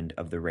 and ruined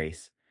of the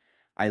race.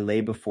 I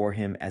lay before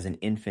him as an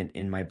infant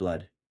in my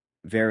blood.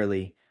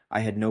 Verily,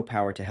 I had no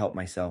power to help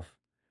myself.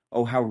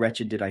 Oh, how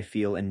wretched did I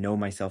feel and know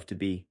myself to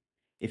be!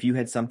 If you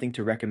had something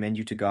to recommend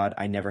you to God,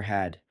 I never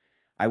had.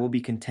 I will be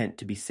content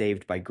to be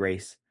saved by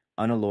grace,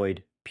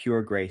 unalloyed,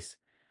 pure grace.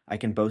 I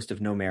can boast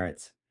of no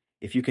merits.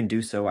 If you can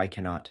do so, I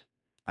cannot.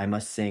 I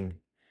must sing.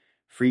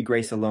 Free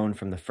grace alone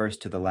from the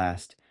first to the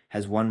last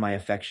has won my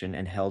affection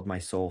and held my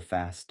soul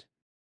fast.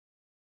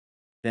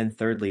 Then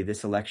thirdly,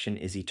 this election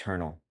is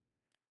eternal.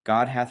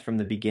 God hath from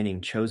the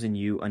beginning chosen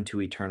you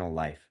unto eternal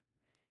life.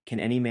 Can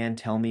any man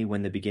tell me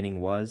when the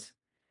beginning was?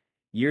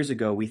 Years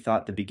ago we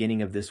thought the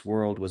beginning of this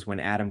world was when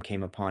Adam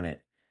came upon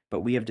it,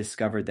 but we have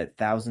discovered that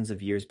thousands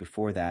of years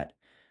before that,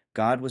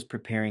 God was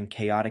preparing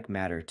chaotic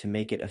matter to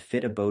make it a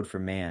fit abode for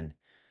man,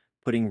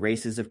 putting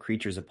races of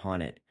creatures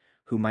upon it,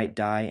 who might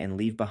die and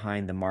leave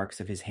behind the marks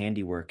of his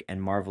handiwork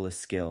and marvelous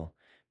skill,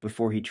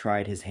 before he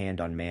tried his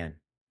hand on man.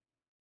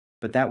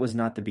 But that was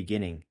not the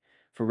beginning,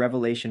 for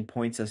Revelation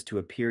points us to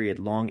a period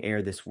long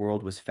ere this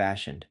world was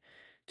fashioned,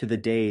 to the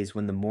days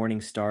when the morning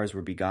stars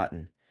were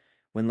begotten,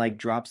 when like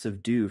drops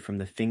of dew from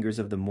the fingers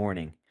of the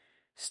morning,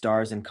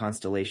 stars and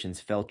constellations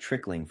fell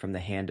trickling from the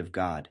hand of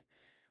God,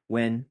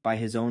 when, by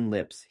his own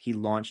lips, he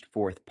launched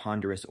forth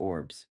ponderous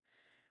orbs,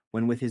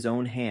 when with his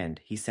own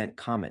hand he sent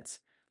comets,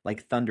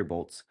 like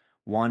thunderbolts,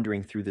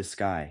 wandering through the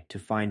sky to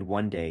find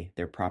one day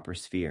their proper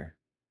sphere.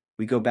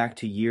 We go back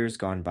to years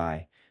gone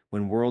by,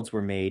 when worlds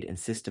were made and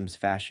systems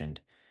fashioned,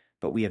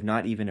 but we have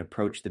not even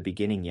approached the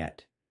beginning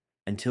yet,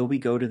 until we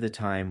go to the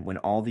time when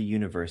all the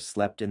universe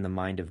slept in the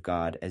mind of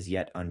God as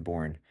yet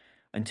unborn,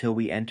 until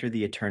we enter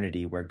the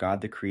eternity where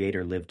God the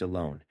Creator lived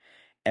alone,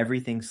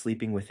 everything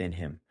sleeping within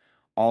him,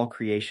 all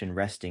creation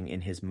resting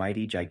in his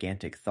mighty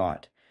gigantic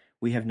thought.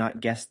 We have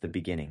not guessed the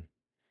beginning.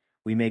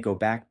 We may go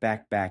back,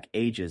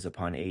 ages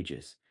upon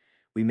ages.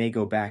 We may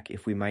go back,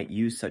 if we might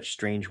use such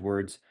strange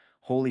words,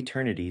 whole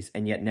eternities,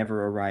 and yet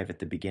never arrive at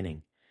the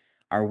beginning.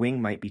 Our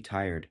wing might be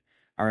tired,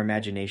 our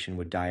imagination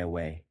would die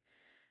away.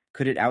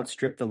 Could it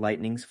outstrip the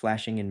lightnings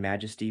flashing in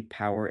majesty,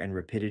 power, and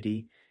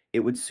rapidity,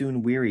 it would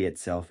soon weary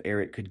itself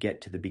ere it could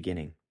get to the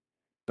beginning.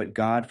 But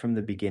God from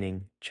the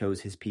beginning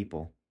chose his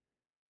people.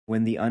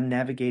 When the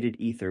unnavigated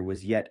ether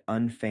was yet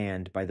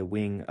unfanned by the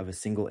wing of a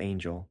single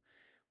angel,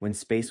 when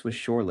space was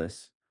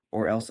shoreless,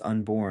 or else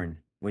unborn,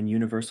 when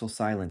universal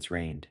silence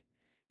reigned,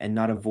 and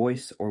not a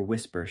voice or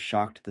whisper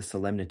shocked the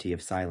solemnity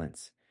of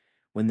silence,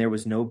 when there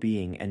was no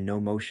being and no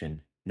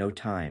motion, no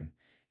time,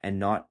 and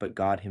naught but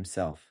God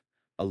himself,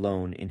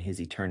 alone in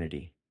his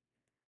eternity.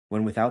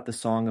 When without the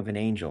song of an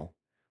angel,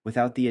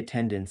 without the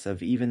attendance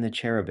of even the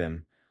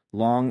cherubim,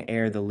 long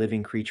ere the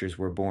living creatures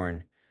were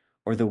born,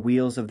 or the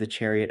wheels of the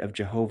chariot of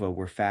Jehovah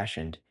were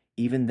fashioned,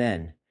 even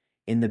then,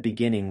 in the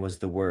beginning was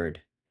the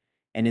Word.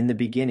 And in the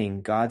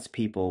beginning God's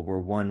people were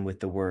one with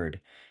the Word,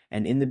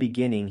 and in the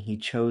beginning he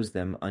chose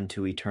them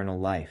unto eternal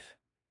life.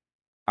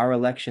 Our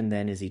election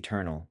then is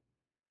eternal.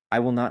 I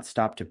will not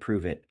stop to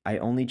prove it, I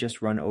only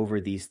just run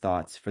over these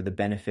thoughts for the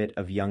benefit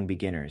of young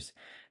beginners,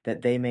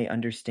 that they may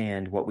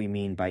understand what we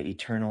mean by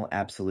eternal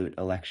absolute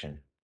election.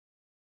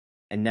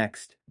 And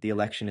next, the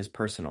election is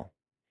personal.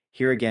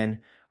 Here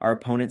again, our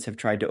opponents have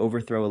tried to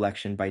overthrow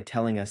election by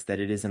telling us that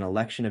it is an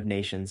election of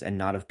nations and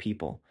not of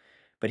people.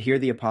 But here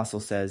the apostle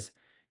says,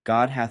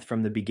 God hath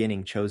from the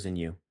beginning chosen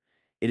you.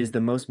 It is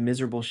the most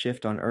miserable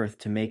shift on earth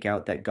to make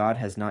out that God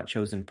has not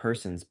chosen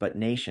persons but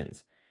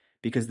nations,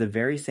 because the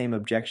very same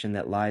objection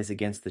that lies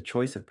against the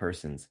choice of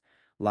persons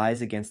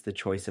lies against the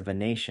choice of a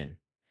nation.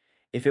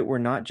 If it were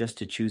not just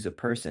to choose a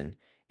person,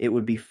 it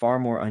would be far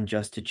more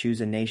unjust to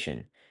choose a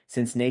nation,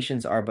 since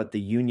nations are but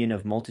the union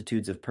of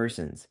multitudes of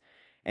persons,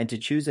 and to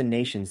choose a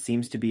nation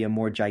seems to be a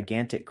more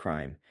gigantic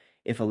crime,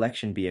 if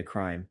election be a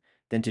crime,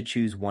 than to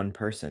choose one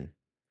person.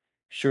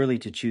 Surely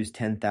to choose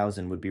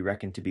 10,000 would be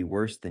reckoned to be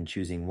worse than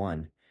choosing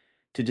one.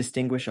 To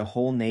distinguish a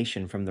whole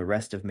nation from the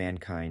rest of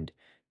mankind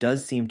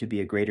does seem to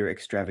be a greater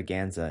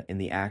extravaganza in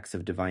the acts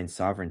of divine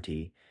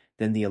sovereignty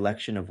than the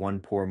election of one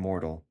poor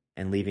mortal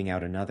and leaving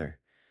out another.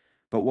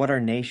 But what are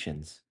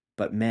nations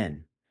but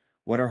men?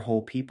 What are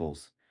whole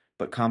peoples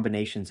but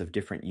combinations of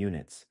different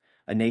units?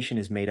 A nation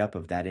is made up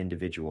of that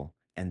individual,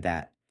 and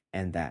that,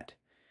 and that.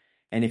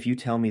 And if you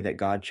tell me that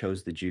God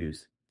chose the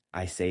Jews,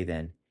 I say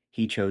then,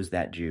 he chose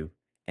that Jew,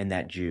 and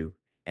that Jew,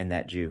 and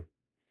that Jew.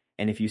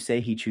 And if you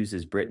say he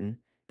chooses Britain,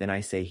 then I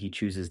say he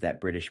chooses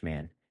that British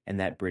man, and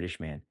that British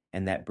man,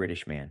 and that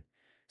British man,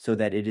 so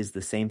that it is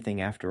the same thing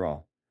after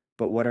all.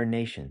 But what are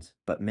nations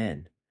but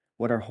men?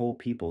 What are whole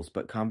peoples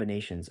but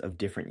combinations of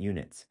different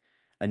units?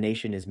 A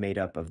nation is made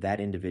up of that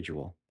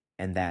individual,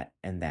 and that,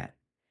 and that.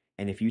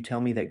 And if you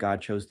tell me that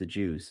God chose the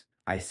Jews,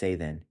 I say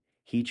then,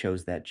 he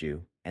chose that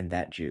Jew, and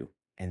that Jew,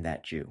 and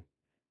that Jew.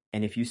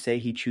 And if you say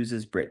he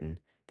chooses Britain,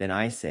 then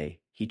I say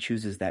he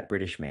chooses that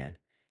British man,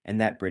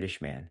 and that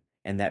British man,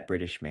 and that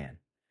British man,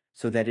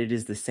 so that it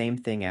is the same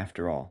thing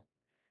after all.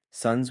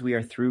 Sons, we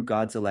are through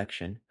God's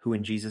election, who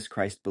in Jesus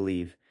Christ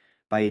believe.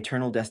 By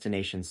eternal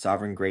destination,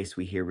 sovereign grace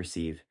we here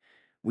receive.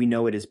 We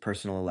know it is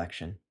personal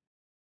election.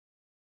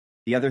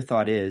 The other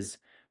thought is,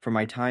 for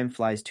my time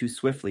flies too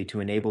swiftly to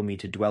enable me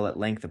to dwell at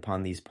length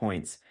upon these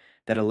points,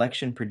 that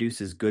election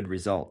produces good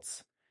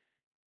results.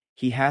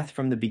 He hath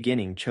from the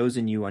beginning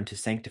chosen you unto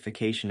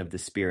sanctification of the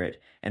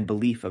Spirit and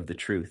belief of the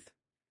truth.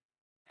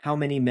 How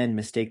many men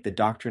mistake the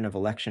doctrine of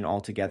election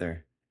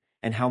altogether,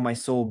 and how my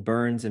soul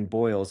burns and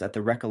boils at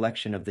the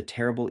recollection of the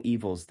terrible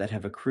evils that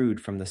have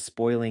accrued from the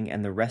spoiling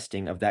and the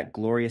wresting of that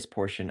glorious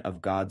portion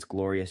of God's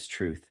glorious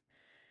truth.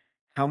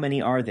 How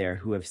many are there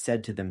who have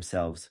said to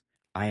themselves,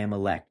 I am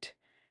elect,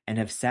 and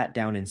have sat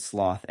down in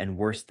sloth, and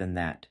worse than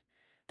that.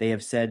 They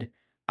have said,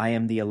 I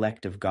am the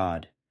elect of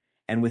God,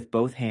 and with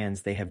both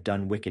hands they have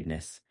done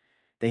wickedness.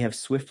 They have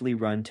swiftly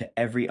run to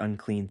every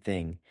unclean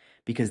thing,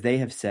 because they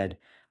have said,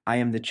 I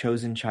am the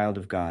chosen child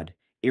of God,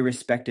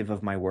 irrespective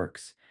of my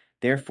works.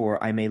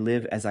 Therefore I may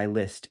live as I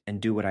list, and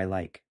do what I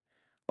like.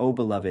 O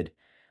beloved,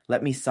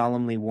 let me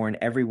solemnly warn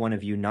every one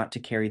of you not to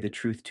carry the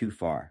truth too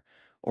far,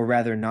 or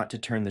rather not to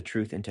turn the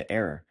truth into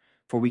error,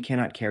 for we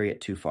cannot carry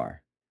it too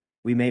far.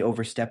 We may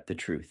overstep the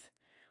truth.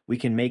 We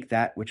can make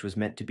that which was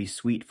meant to be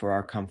sweet for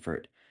our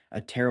comfort a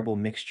terrible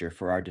mixture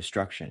for our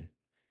destruction.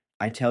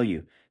 I tell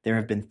you, there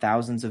have been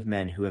thousands of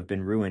men who have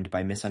been ruined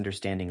by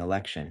misunderstanding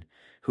election,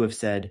 who have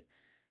said,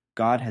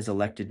 God has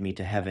elected me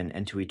to heaven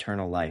and to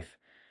eternal life,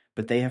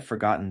 but they have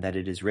forgotten that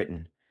it is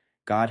written,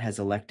 God has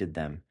elected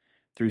them,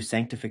 through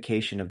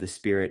sanctification of the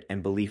Spirit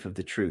and belief of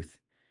the truth.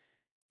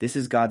 This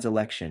is God's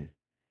election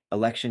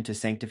to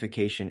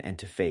sanctification and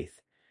to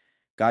faith.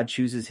 God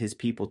chooses his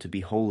people to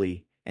be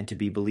holy and to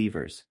be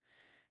believers.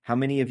 How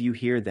many of you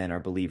here then are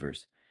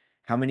believers?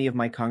 How many of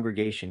my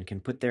congregation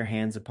can put their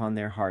hands upon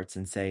their hearts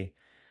and say,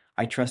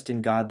 I trust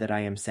in God that I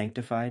am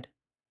sanctified?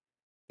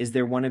 Is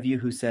there one of you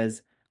who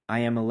says, I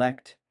am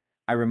elect?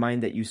 I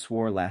remind that you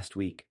swore last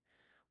week.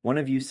 One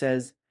of you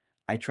says,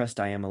 I trust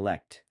I am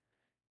elect.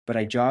 But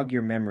I jog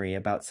your memory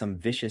about some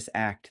vicious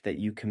act that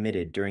you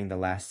committed during the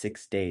last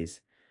 6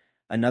 days.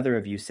 Another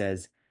of you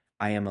says,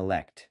 I am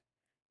elect.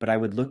 But I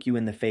would look you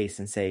in the face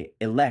and say,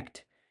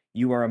 elect,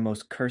 you are a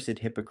most cursed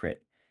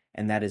hypocrite,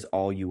 and that is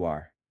all you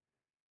are.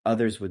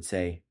 Others would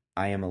say,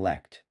 I am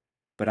elect.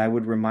 But I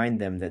would remind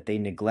them that they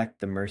neglect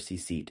the mercy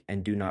seat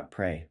and do not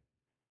pray.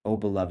 O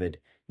beloved,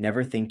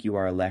 never think you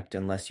are elect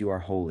unless you are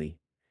holy.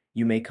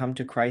 You may come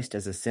to Christ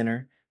as a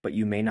sinner, but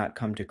you may not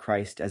come to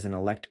Christ as an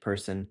elect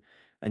person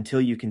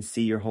until you can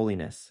see your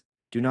holiness.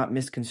 Do not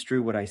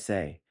misconstrue what I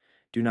say.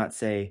 Do not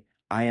say,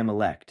 I am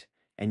elect,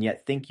 and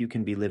yet think you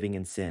can be living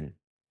in sin.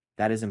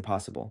 That is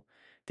impossible.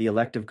 The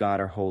elect of God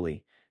are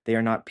holy. They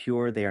are not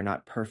pure, they are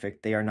not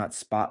perfect, they are not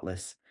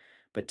spotless,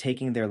 but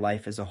taking their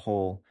life as a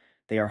whole,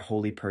 they are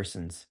holy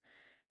persons.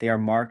 They are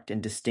marked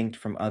and distinct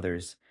from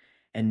others,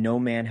 and no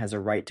man has a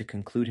right to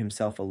conclude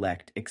himself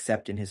elect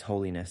except in his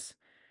holiness.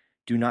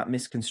 Do not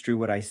misconstrue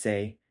what I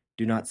say.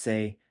 Do not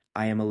say,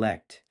 I am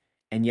elect,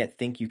 and yet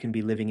think you can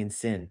be living in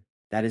sin.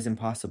 That is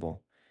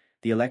impossible.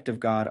 The elect of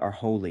God are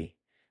holy.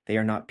 They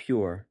are not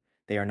pure.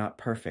 They are not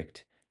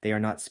perfect. They are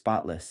not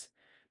spotless.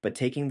 But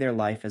taking their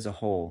life as a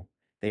whole,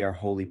 they are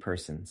holy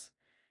persons.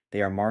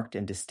 They are marked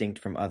and distinct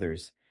from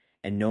others,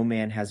 and no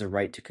man has a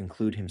right to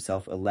conclude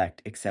himself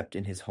elect except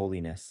in his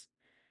holiness.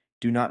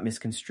 Do not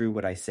misconstrue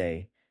what I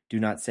say. Do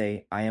not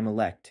say, I am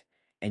elect,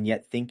 and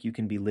yet think you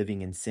can be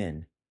living in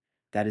sin.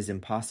 That is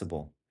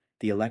impossible.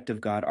 The elect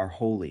of God are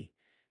holy.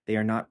 They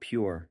are not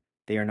pure.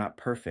 They are not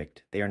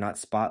perfect. They are not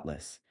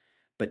spotless.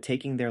 But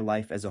taking their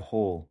life as a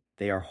whole,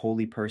 they are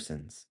holy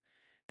persons.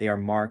 They are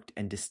marked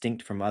and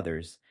distinct from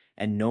others,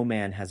 and no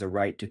man has a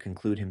right to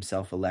conclude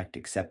himself elect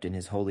except in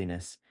his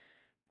holiness.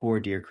 Poor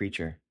dear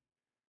creature.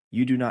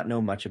 You do not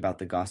know much about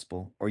the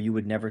gospel, or you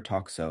would never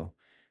talk so,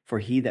 for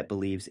he that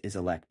believes is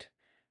elect.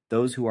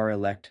 Those who are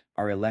elect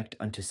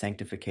unto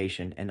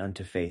sanctification and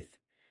unto faith.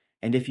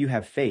 And if you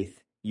have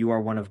faith, you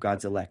are one of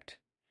God's elect.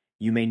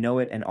 You may know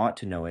it and ought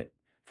to know it,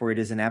 for it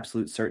is an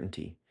absolute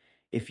certainty.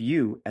 If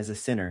you, as a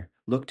sinner,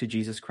 look to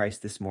Jesus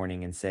Christ this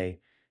morning and say,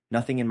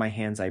 Nothing in my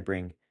hands I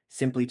bring,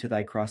 simply to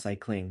thy cross I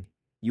cling,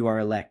 you are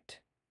elect.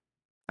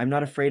 I'm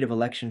not afraid of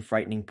election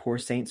frightening poor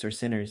saints or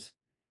sinners.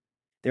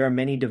 There are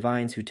many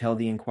divines who tell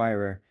the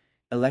inquirer,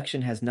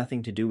 Election has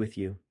nothing to do with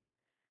you.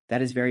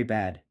 That is very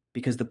bad,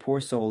 because the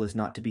poor soul is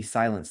not to be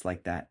silenced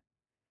like that.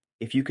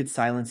 If you could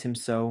silence him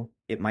so,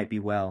 it might be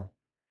well.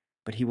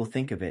 But he will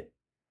think of it.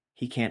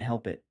 He can't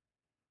help it.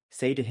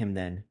 Say to him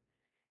then,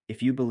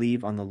 if you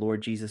believe on the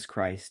Lord Jesus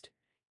Christ,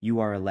 you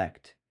are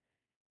elect.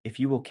 If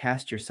you will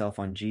cast yourself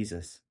on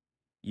Jesus,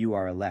 you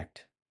are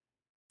elect.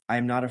 I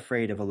am not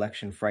afraid of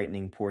election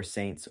frightening poor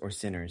saints or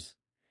sinners.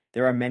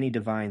 There are many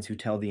divines who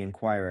tell the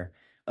inquirer,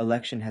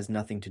 election has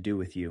nothing to do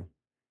with you.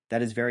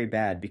 That is very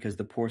bad because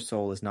the poor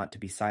soul is not to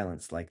be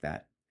silenced like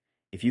that.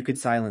 If you could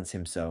silence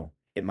him so,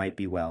 it might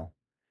be well.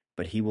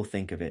 But he will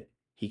think of it.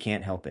 He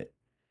can't help it.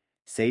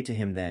 Say to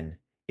him then,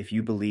 if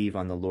you believe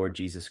on the Lord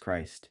Jesus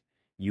Christ,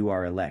 you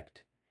are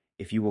elect.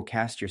 If you will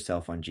cast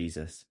yourself on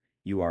Jesus,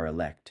 you are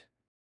elect.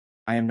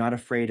 I am not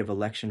afraid of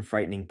election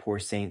frightening poor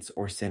saints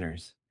or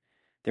sinners.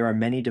 There are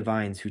many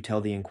divines who tell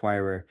the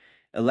inquirer,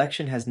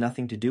 election has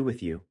nothing to do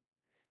with you.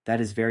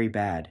 That is very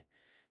bad,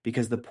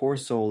 because the poor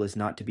soul is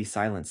not to be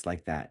silenced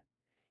like that.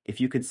 If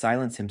you could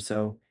silence him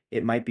so,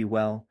 it might be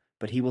well,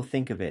 but he will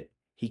think of it.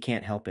 He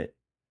can't help it.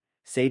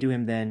 Say to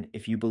him then,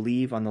 if you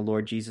believe on the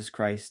Lord Jesus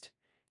Christ,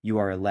 you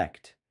are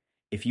elect.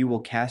 If you will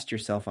cast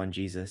yourself on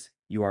Jesus,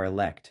 you are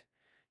elect.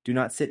 Do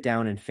not sit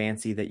down and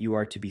fancy that you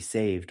are to be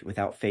saved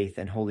without faith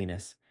and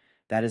holiness.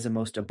 That is a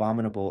most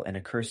abominable and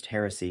accursed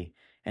heresy,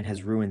 and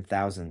has ruined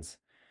thousands.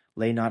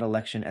 Lay not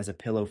election as a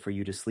pillow for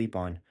you to sleep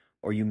on,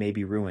 or you may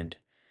be ruined.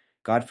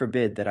 God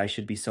forbid that I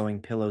should be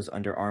sewing pillows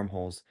under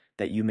armholes,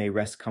 that you may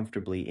rest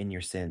comfortably in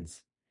your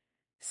sins.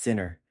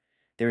 Sinner,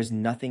 there is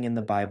nothing in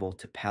the Bible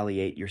to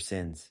palliate your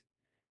sins.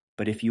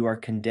 But if you are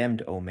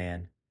condemned, O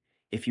man,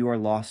 if you are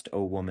lost,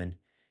 O woman,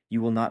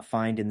 you will not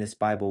find in this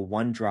Bible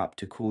one drop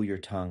to cool your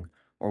tongue,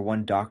 or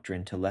one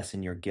doctrine to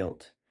lessen your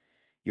guilt.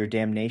 Your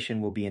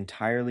damnation will be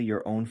entirely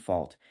your own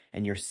fault,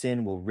 and your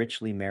sin will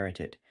richly merit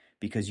it,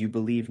 because you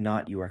believe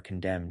not you are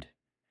condemned.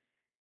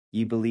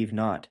 Ye believe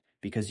not,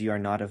 because ye are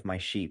not of my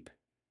sheep.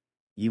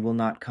 Ye will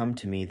not come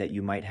to me that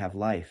you might have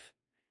life.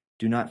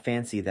 Do not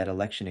fancy that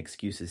election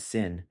excuses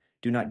sin.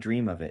 Do not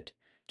dream of it.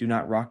 Do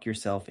not rock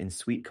yourself in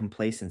sweet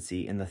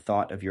complacency in the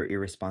thought of your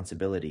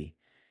irresponsibility.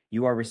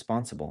 You are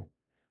responsible.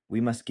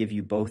 We must give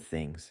you both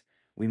things.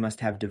 We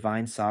must have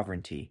divine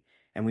sovereignty,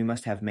 and we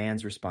must have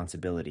man's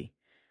responsibility.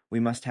 We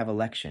must have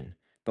election,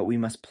 but we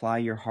must ply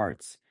your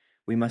hearts.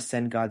 We must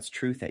send God's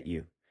truth at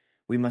you.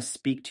 We must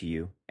speak to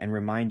you and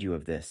remind you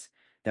of this,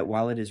 that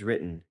while it is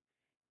written,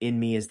 In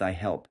me is thy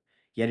help,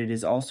 yet it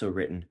is also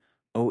written,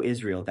 O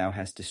Israel, thou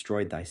hast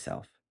destroyed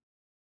thyself.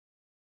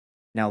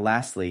 Now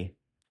lastly,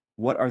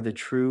 what are the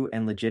true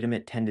and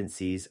legitimate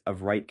tendencies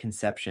of right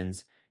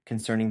conceptions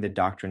concerning the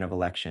doctrine of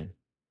election?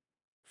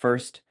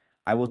 First,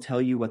 I will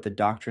tell you what the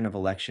doctrine of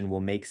election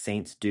will make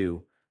saints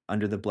do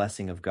under the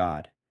blessing of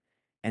God,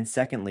 and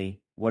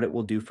secondly, what it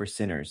will do for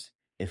sinners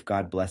if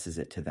God blesses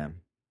it to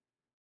them.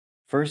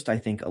 First, I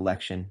think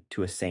election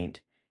to a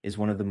saint is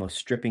one of the most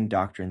stripping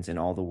doctrines in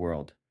all the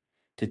world.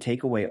 To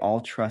take away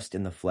all trust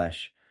in the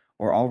flesh,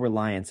 or all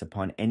reliance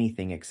upon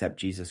anything except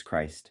Jesus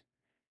Christ.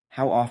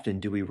 How often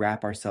do we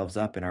wrap ourselves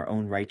up in our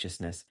own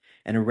righteousness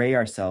and array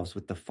ourselves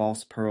with the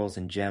false pearls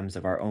and gems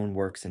of our own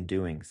works and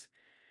doings?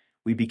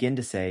 We begin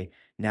to say,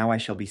 now I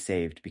shall be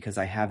saved because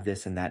I have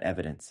this and that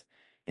evidence.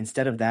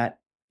 Instead of that,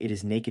 it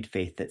is naked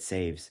faith that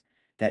saves.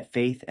 That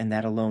faith and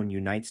that alone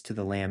unites to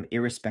the Lamb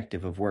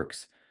irrespective of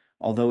works,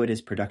 although it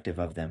is productive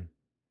of them.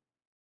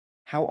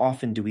 How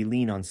often do we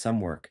lean on some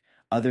work,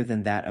 other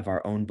than that of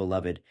our own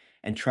beloved,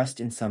 and trust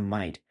in some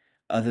might,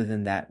 other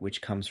than that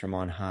which comes from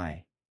on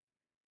high.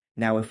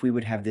 Now if we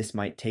would have this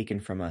might taken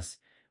from us,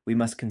 we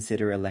must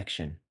consider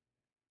election.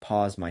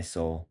 Pause, my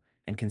soul,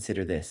 and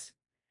consider this.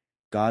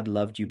 God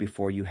loved you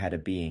before you had a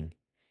being.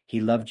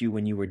 He loved you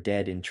when you were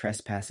dead in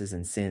trespasses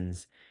and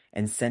sins,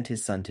 and sent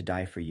his Son to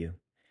die for you.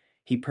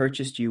 He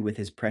purchased you with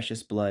his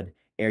precious blood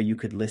ere you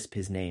could lisp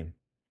his name.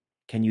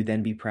 Can you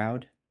then be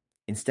proud?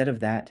 Instead of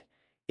that,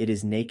 it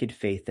is naked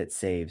faith that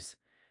saves.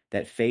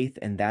 That faith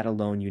and that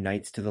alone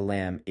unites to the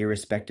Lamb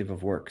irrespective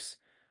of works,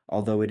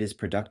 although it is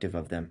productive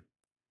of them.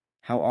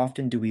 How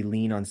often do we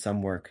lean on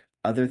some work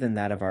other than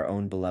that of our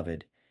own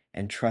beloved,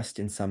 and trust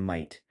in some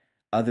might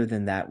other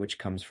than that which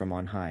comes from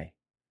on high?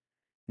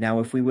 Now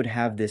if we would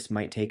have this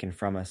might taken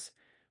from us,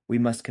 we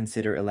must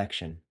consider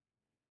election.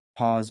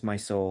 Pause, my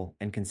soul,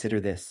 and consider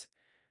this.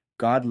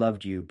 God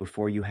loved you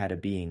before you had a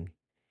being.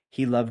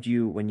 He loved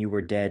you when you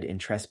were dead in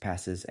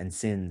trespasses and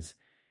sins,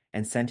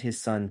 and sent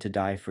his Son to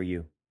die for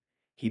you.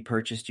 He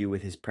purchased you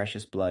with his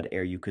precious blood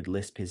ere you could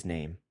lisp his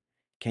name.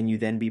 Can you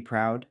then be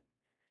proud?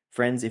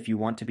 Friends, if you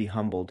want to be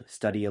humbled,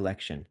 study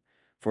election,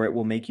 for it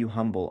will make you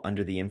humble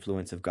under the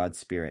influence of God's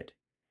Spirit.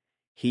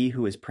 He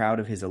who is proud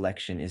of his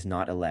election is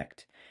not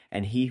elect,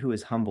 and he who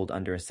is humbled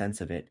under a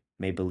sense of it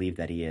may believe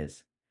that he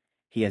is.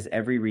 He has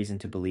every reason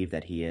to believe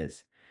that he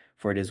is,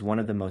 for it is one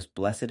of the most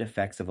blessed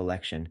effects of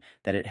election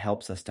that it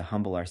helps us to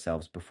humble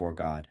ourselves before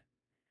God.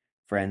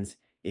 Friends,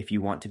 if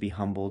you want to be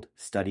humbled,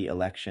 study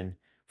election,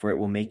 for it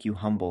will make you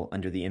humble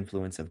under the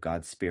influence of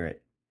God's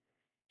Spirit.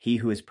 He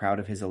who is proud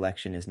of his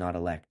election is not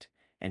elect,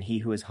 and he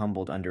who is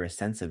humbled under a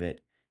sense of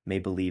it may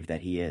believe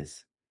that he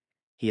is.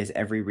 He has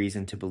every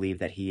reason to believe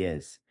that he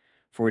is,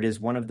 for it is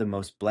one of the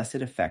most blessed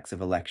effects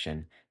of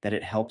election that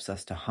it helps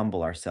us to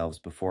humble ourselves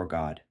before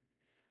God.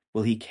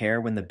 Will he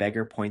care when the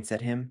beggar points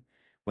at him,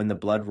 when the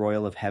blood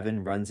royal of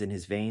heaven runs in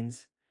his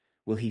veins?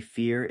 Will he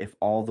fear if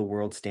all the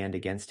world stand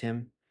against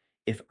him?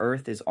 If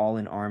earth is all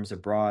in arms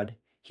abroad,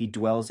 he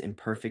dwells in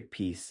perfect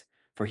peace,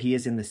 for he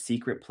is in the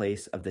secret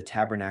place of the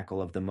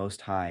tabernacle of the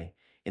Most High,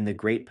 in the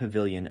great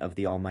pavilion of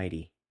the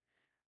Almighty.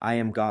 I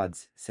am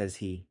God's, says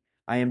he.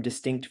 I am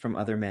distinct from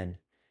other men.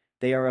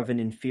 They are of an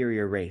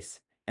inferior race.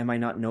 Am I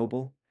not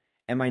noble?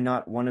 Am I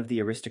not one of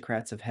the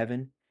aristocrats of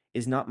heaven?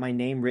 Is not my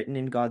name written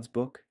in God's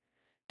book?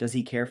 Does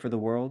he care for the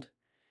world?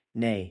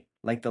 Nay,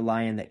 like the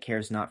lion that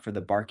cares not for the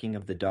barking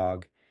of the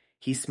dog,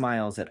 he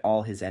smiles at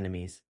all his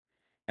enemies.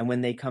 And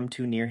when they come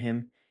too near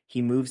him,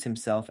 he moves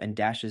himself and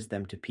dashes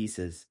them to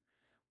pieces.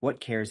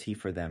 What cares he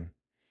for them?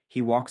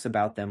 He walks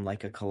about them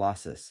like a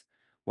colossus,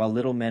 while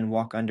little men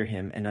walk under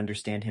him and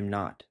understand him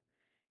not.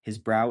 His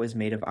brow is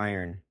made of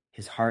iron,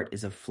 his heart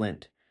is of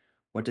flint.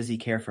 What does he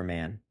care for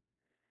man?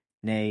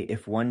 Nay,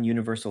 if one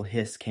universal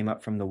hiss came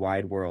up from the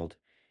wide world,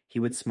 he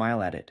would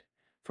smile at it,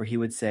 for he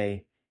would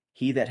say,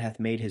 He that hath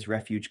made his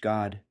refuge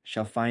God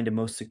shall find a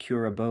most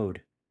secure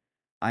abode.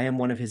 I am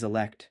one of his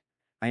elect.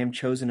 I am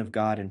chosen of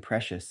God and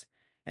precious,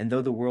 and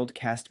though the world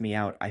cast me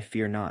out, I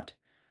fear not.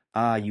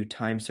 Ah, you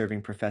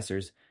time-serving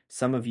professors,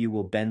 some of you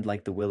will bend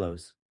like the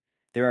willows.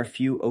 There are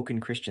few oaken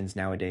Christians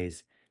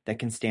nowadays that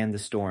can stand the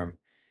storm,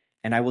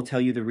 and I will tell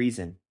you the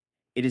reason.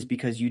 It is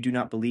because you do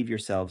not believe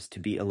yourselves to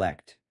be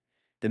elect.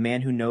 The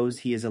man who knows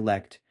he is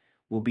elect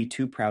will be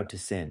too proud to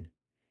sin.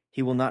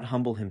 He will not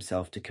humble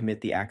himself to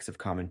commit the acts of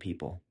common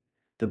people.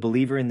 The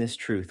believer in this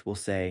truth will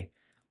say,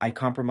 I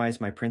compromise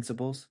my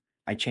principles,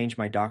 I change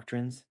my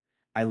doctrines,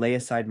 I lay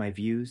aside my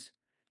views,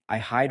 I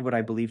hide what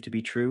I believe to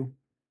be true.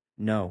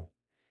 No,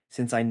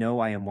 since I know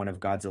I am one of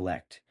God's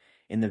elect,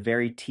 in the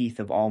very teeth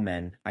of all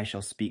men I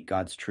shall speak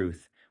God's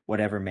truth,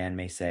 whatever man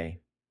may say.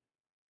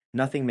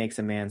 Nothing makes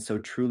a man so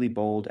truly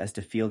bold as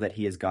to feel that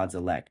he is God's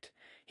elect.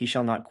 He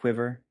shall not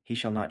quiver, he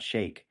shall not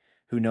shake,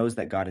 who knows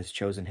that God has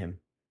chosen him.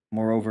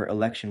 Moreover,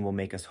 election will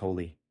make us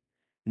holy.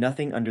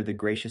 Nothing under the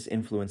gracious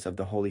influence of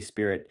the Holy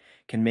Spirit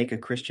can make a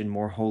Christian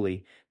more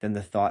holy than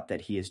the thought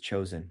that he is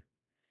chosen.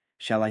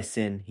 Shall I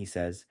sin, he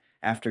says,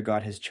 after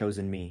God has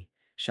chosen me?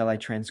 Shall I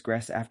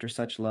transgress after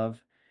such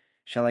love?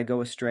 Shall I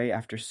go astray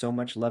after so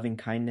much loving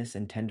kindness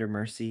and tender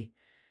mercy?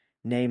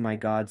 Nay, my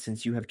God,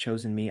 since you have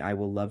chosen me, I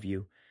will love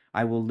you.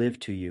 I will live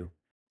to you.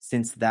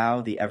 Since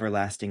thou, the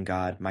everlasting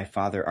God, my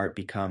Father art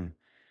become,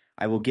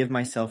 I will give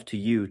myself to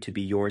you to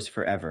be yours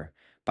forever,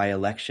 by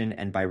election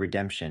and by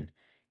redemption,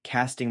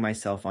 casting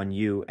myself on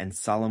you and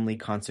solemnly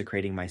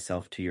consecrating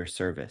myself to your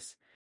service.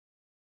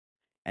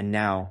 And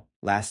now,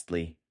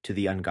 lastly, to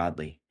the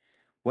ungodly.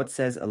 What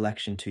says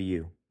election to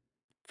you?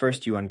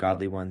 First, you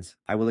ungodly ones,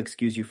 I will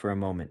excuse you for a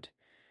moment.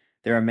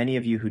 There are many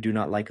of you who do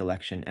not like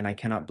election, and I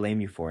cannot blame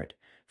you for it,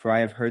 for I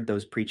have heard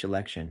those preach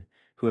election,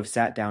 who have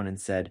sat down and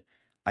said,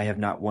 I have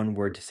not one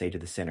word to say to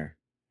the sinner.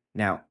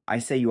 Now, I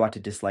say you ought to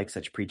dislike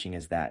such preaching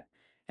as that,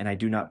 and I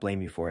do not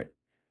blame you for it.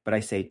 But I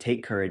say,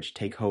 take courage,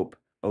 take hope,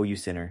 O you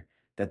sinner,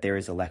 that there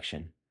is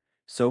election.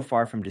 So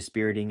far from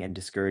dispiriting and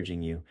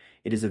discouraging you,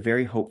 it is a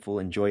very hopeful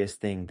and joyous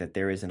thing that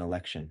there is an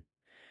election.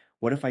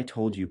 What if I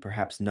told you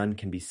perhaps none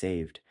can be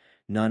saved,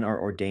 none are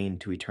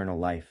ordained to eternal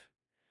life?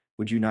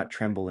 Would you not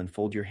tremble and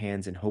fold your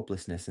hands in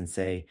hopelessness and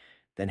say,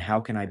 Then how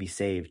can I be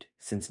saved,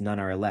 since none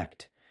are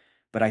elect?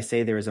 But I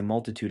say there is a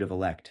multitude of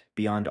elect,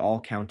 beyond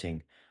all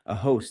counting, a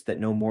host that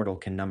no mortal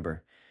can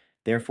number.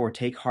 Therefore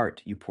take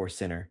heart, you poor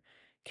sinner.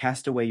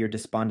 Cast away your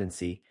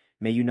despondency.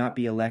 May you not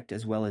be elect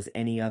as well as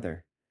any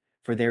other.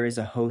 For there is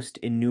a host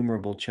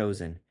innumerable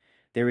chosen.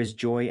 There is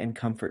joy and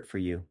comfort for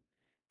you.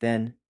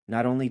 Then,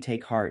 not only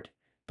take heart,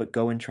 but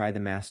go and try the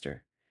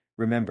Master.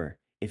 Remember,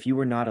 if you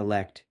were not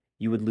elect,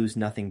 you would lose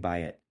nothing by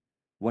it.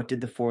 What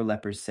did the 4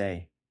 lepers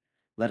say?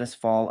 Let us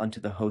fall unto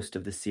the host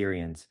of the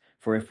Syrians,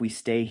 for if we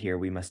stay here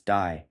we must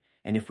die,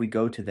 and if we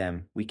go to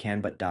them we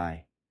can but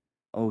die.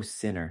 O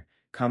sinner,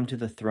 come to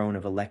the throne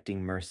of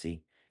electing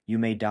mercy. You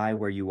may die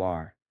where you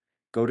are.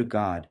 Go to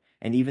God,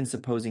 and even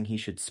supposing he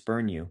should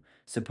spurn you,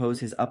 suppose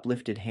his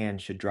uplifted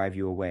hand should drive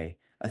you away,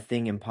 a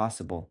thing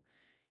impossible.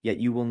 Yet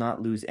you will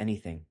not lose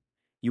anything.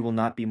 You will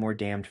not be more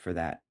damned for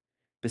that.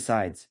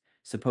 Besides,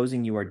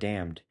 supposing you are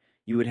damned,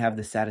 you would have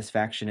the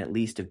satisfaction at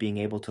least of being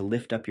able to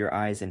lift up your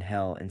eyes in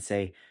hell and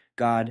say,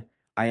 God,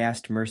 I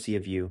asked mercy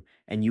of you,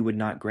 and you would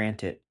not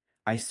grant it.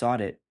 I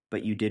sought it,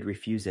 but you did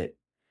refuse it.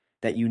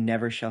 That you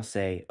never shall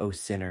say, O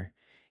sinner.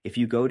 If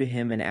you go to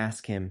him and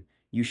ask him,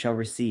 you shall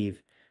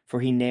receive,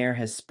 for he ne'er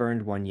has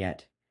spurned one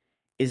yet.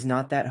 Is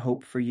not that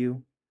hope for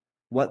you?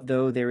 What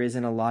though there is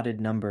an allotted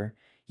number,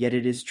 yet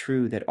it is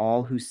true that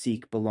all who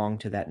seek belong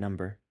to that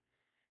number.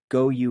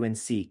 Go you and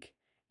seek,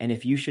 and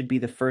if you should be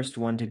the first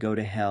one to go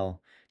to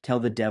hell, tell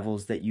the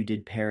devils that you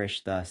did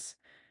perish thus.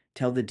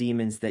 Tell the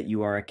demons that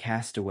you are a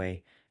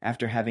castaway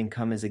after having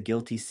come as a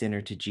guilty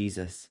sinner to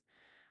Jesus.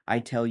 I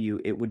tell you,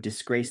 it would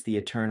disgrace the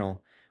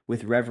Eternal,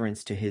 with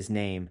reverence to his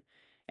name,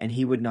 and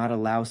he would not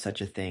allow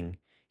such a thing.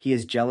 He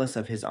is jealous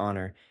of his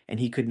honor, and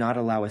he could not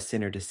allow a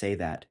sinner to say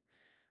that.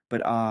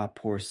 But ah,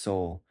 poor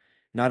soul,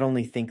 not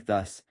only think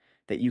thus,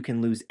 that you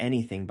can lose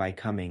anything by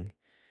coming.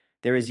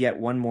 There is yet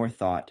one more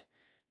thought.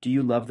 Do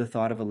you love the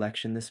thought of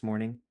election this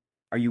morning?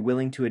 Are you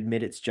willing to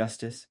admit its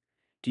justice?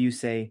 Do you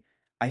say,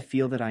 I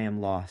feel that I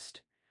am lost.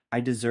 I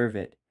deserve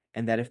it,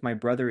 and that if my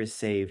brother is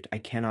saved, I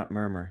cannot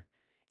murmur.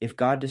 If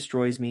God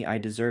destroys me, I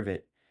deserve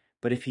it.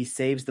 But if he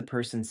saves the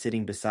person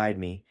sitting beside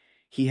me,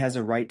 he has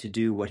a right to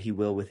do what he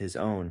will with his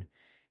own,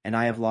 and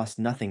I have lost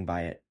nothing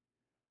by it.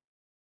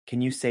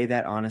 Can you say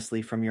that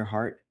honestly from your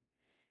heart?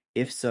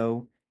 If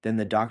so, then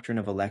the doctrine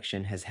of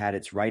election has had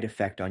its right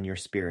effect on your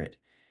spirit,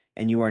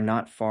 and you are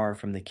not far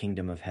from the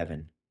kingdom of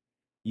heaven.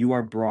 You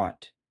are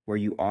brought where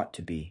you ought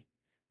to be,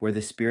 where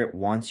the Spirit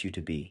wants you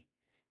to be,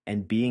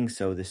 and being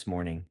so this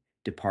morning,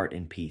 depart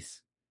in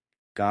peace.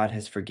 God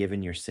has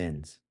forgiven your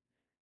sins.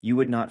 You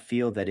would not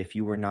feel that if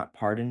you were not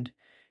pardoned.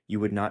 You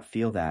would not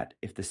feel that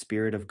if the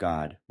Spirit of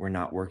God were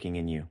not working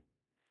in you.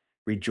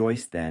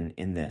 Rejoice then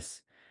in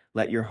this.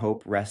 Let your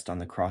hope rest on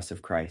the cross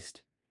of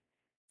Christ.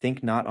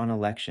 Think not on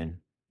election,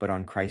 but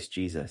on Christ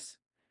Jesus.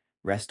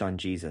 Rest on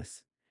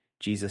Jesus.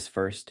 Jesus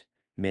first,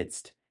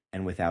 midst,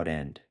 and without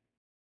end.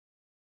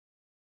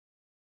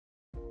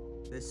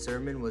 This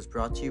sermon was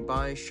brought to you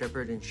by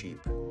Shepherd and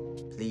Sheep.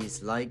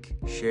 Please like,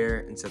 share,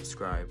 and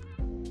subscribe.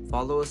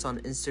 Follow us on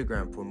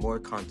Instagram for more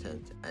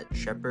content at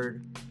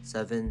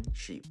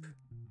Shepherd7Sheep.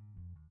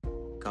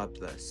 God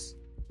bless.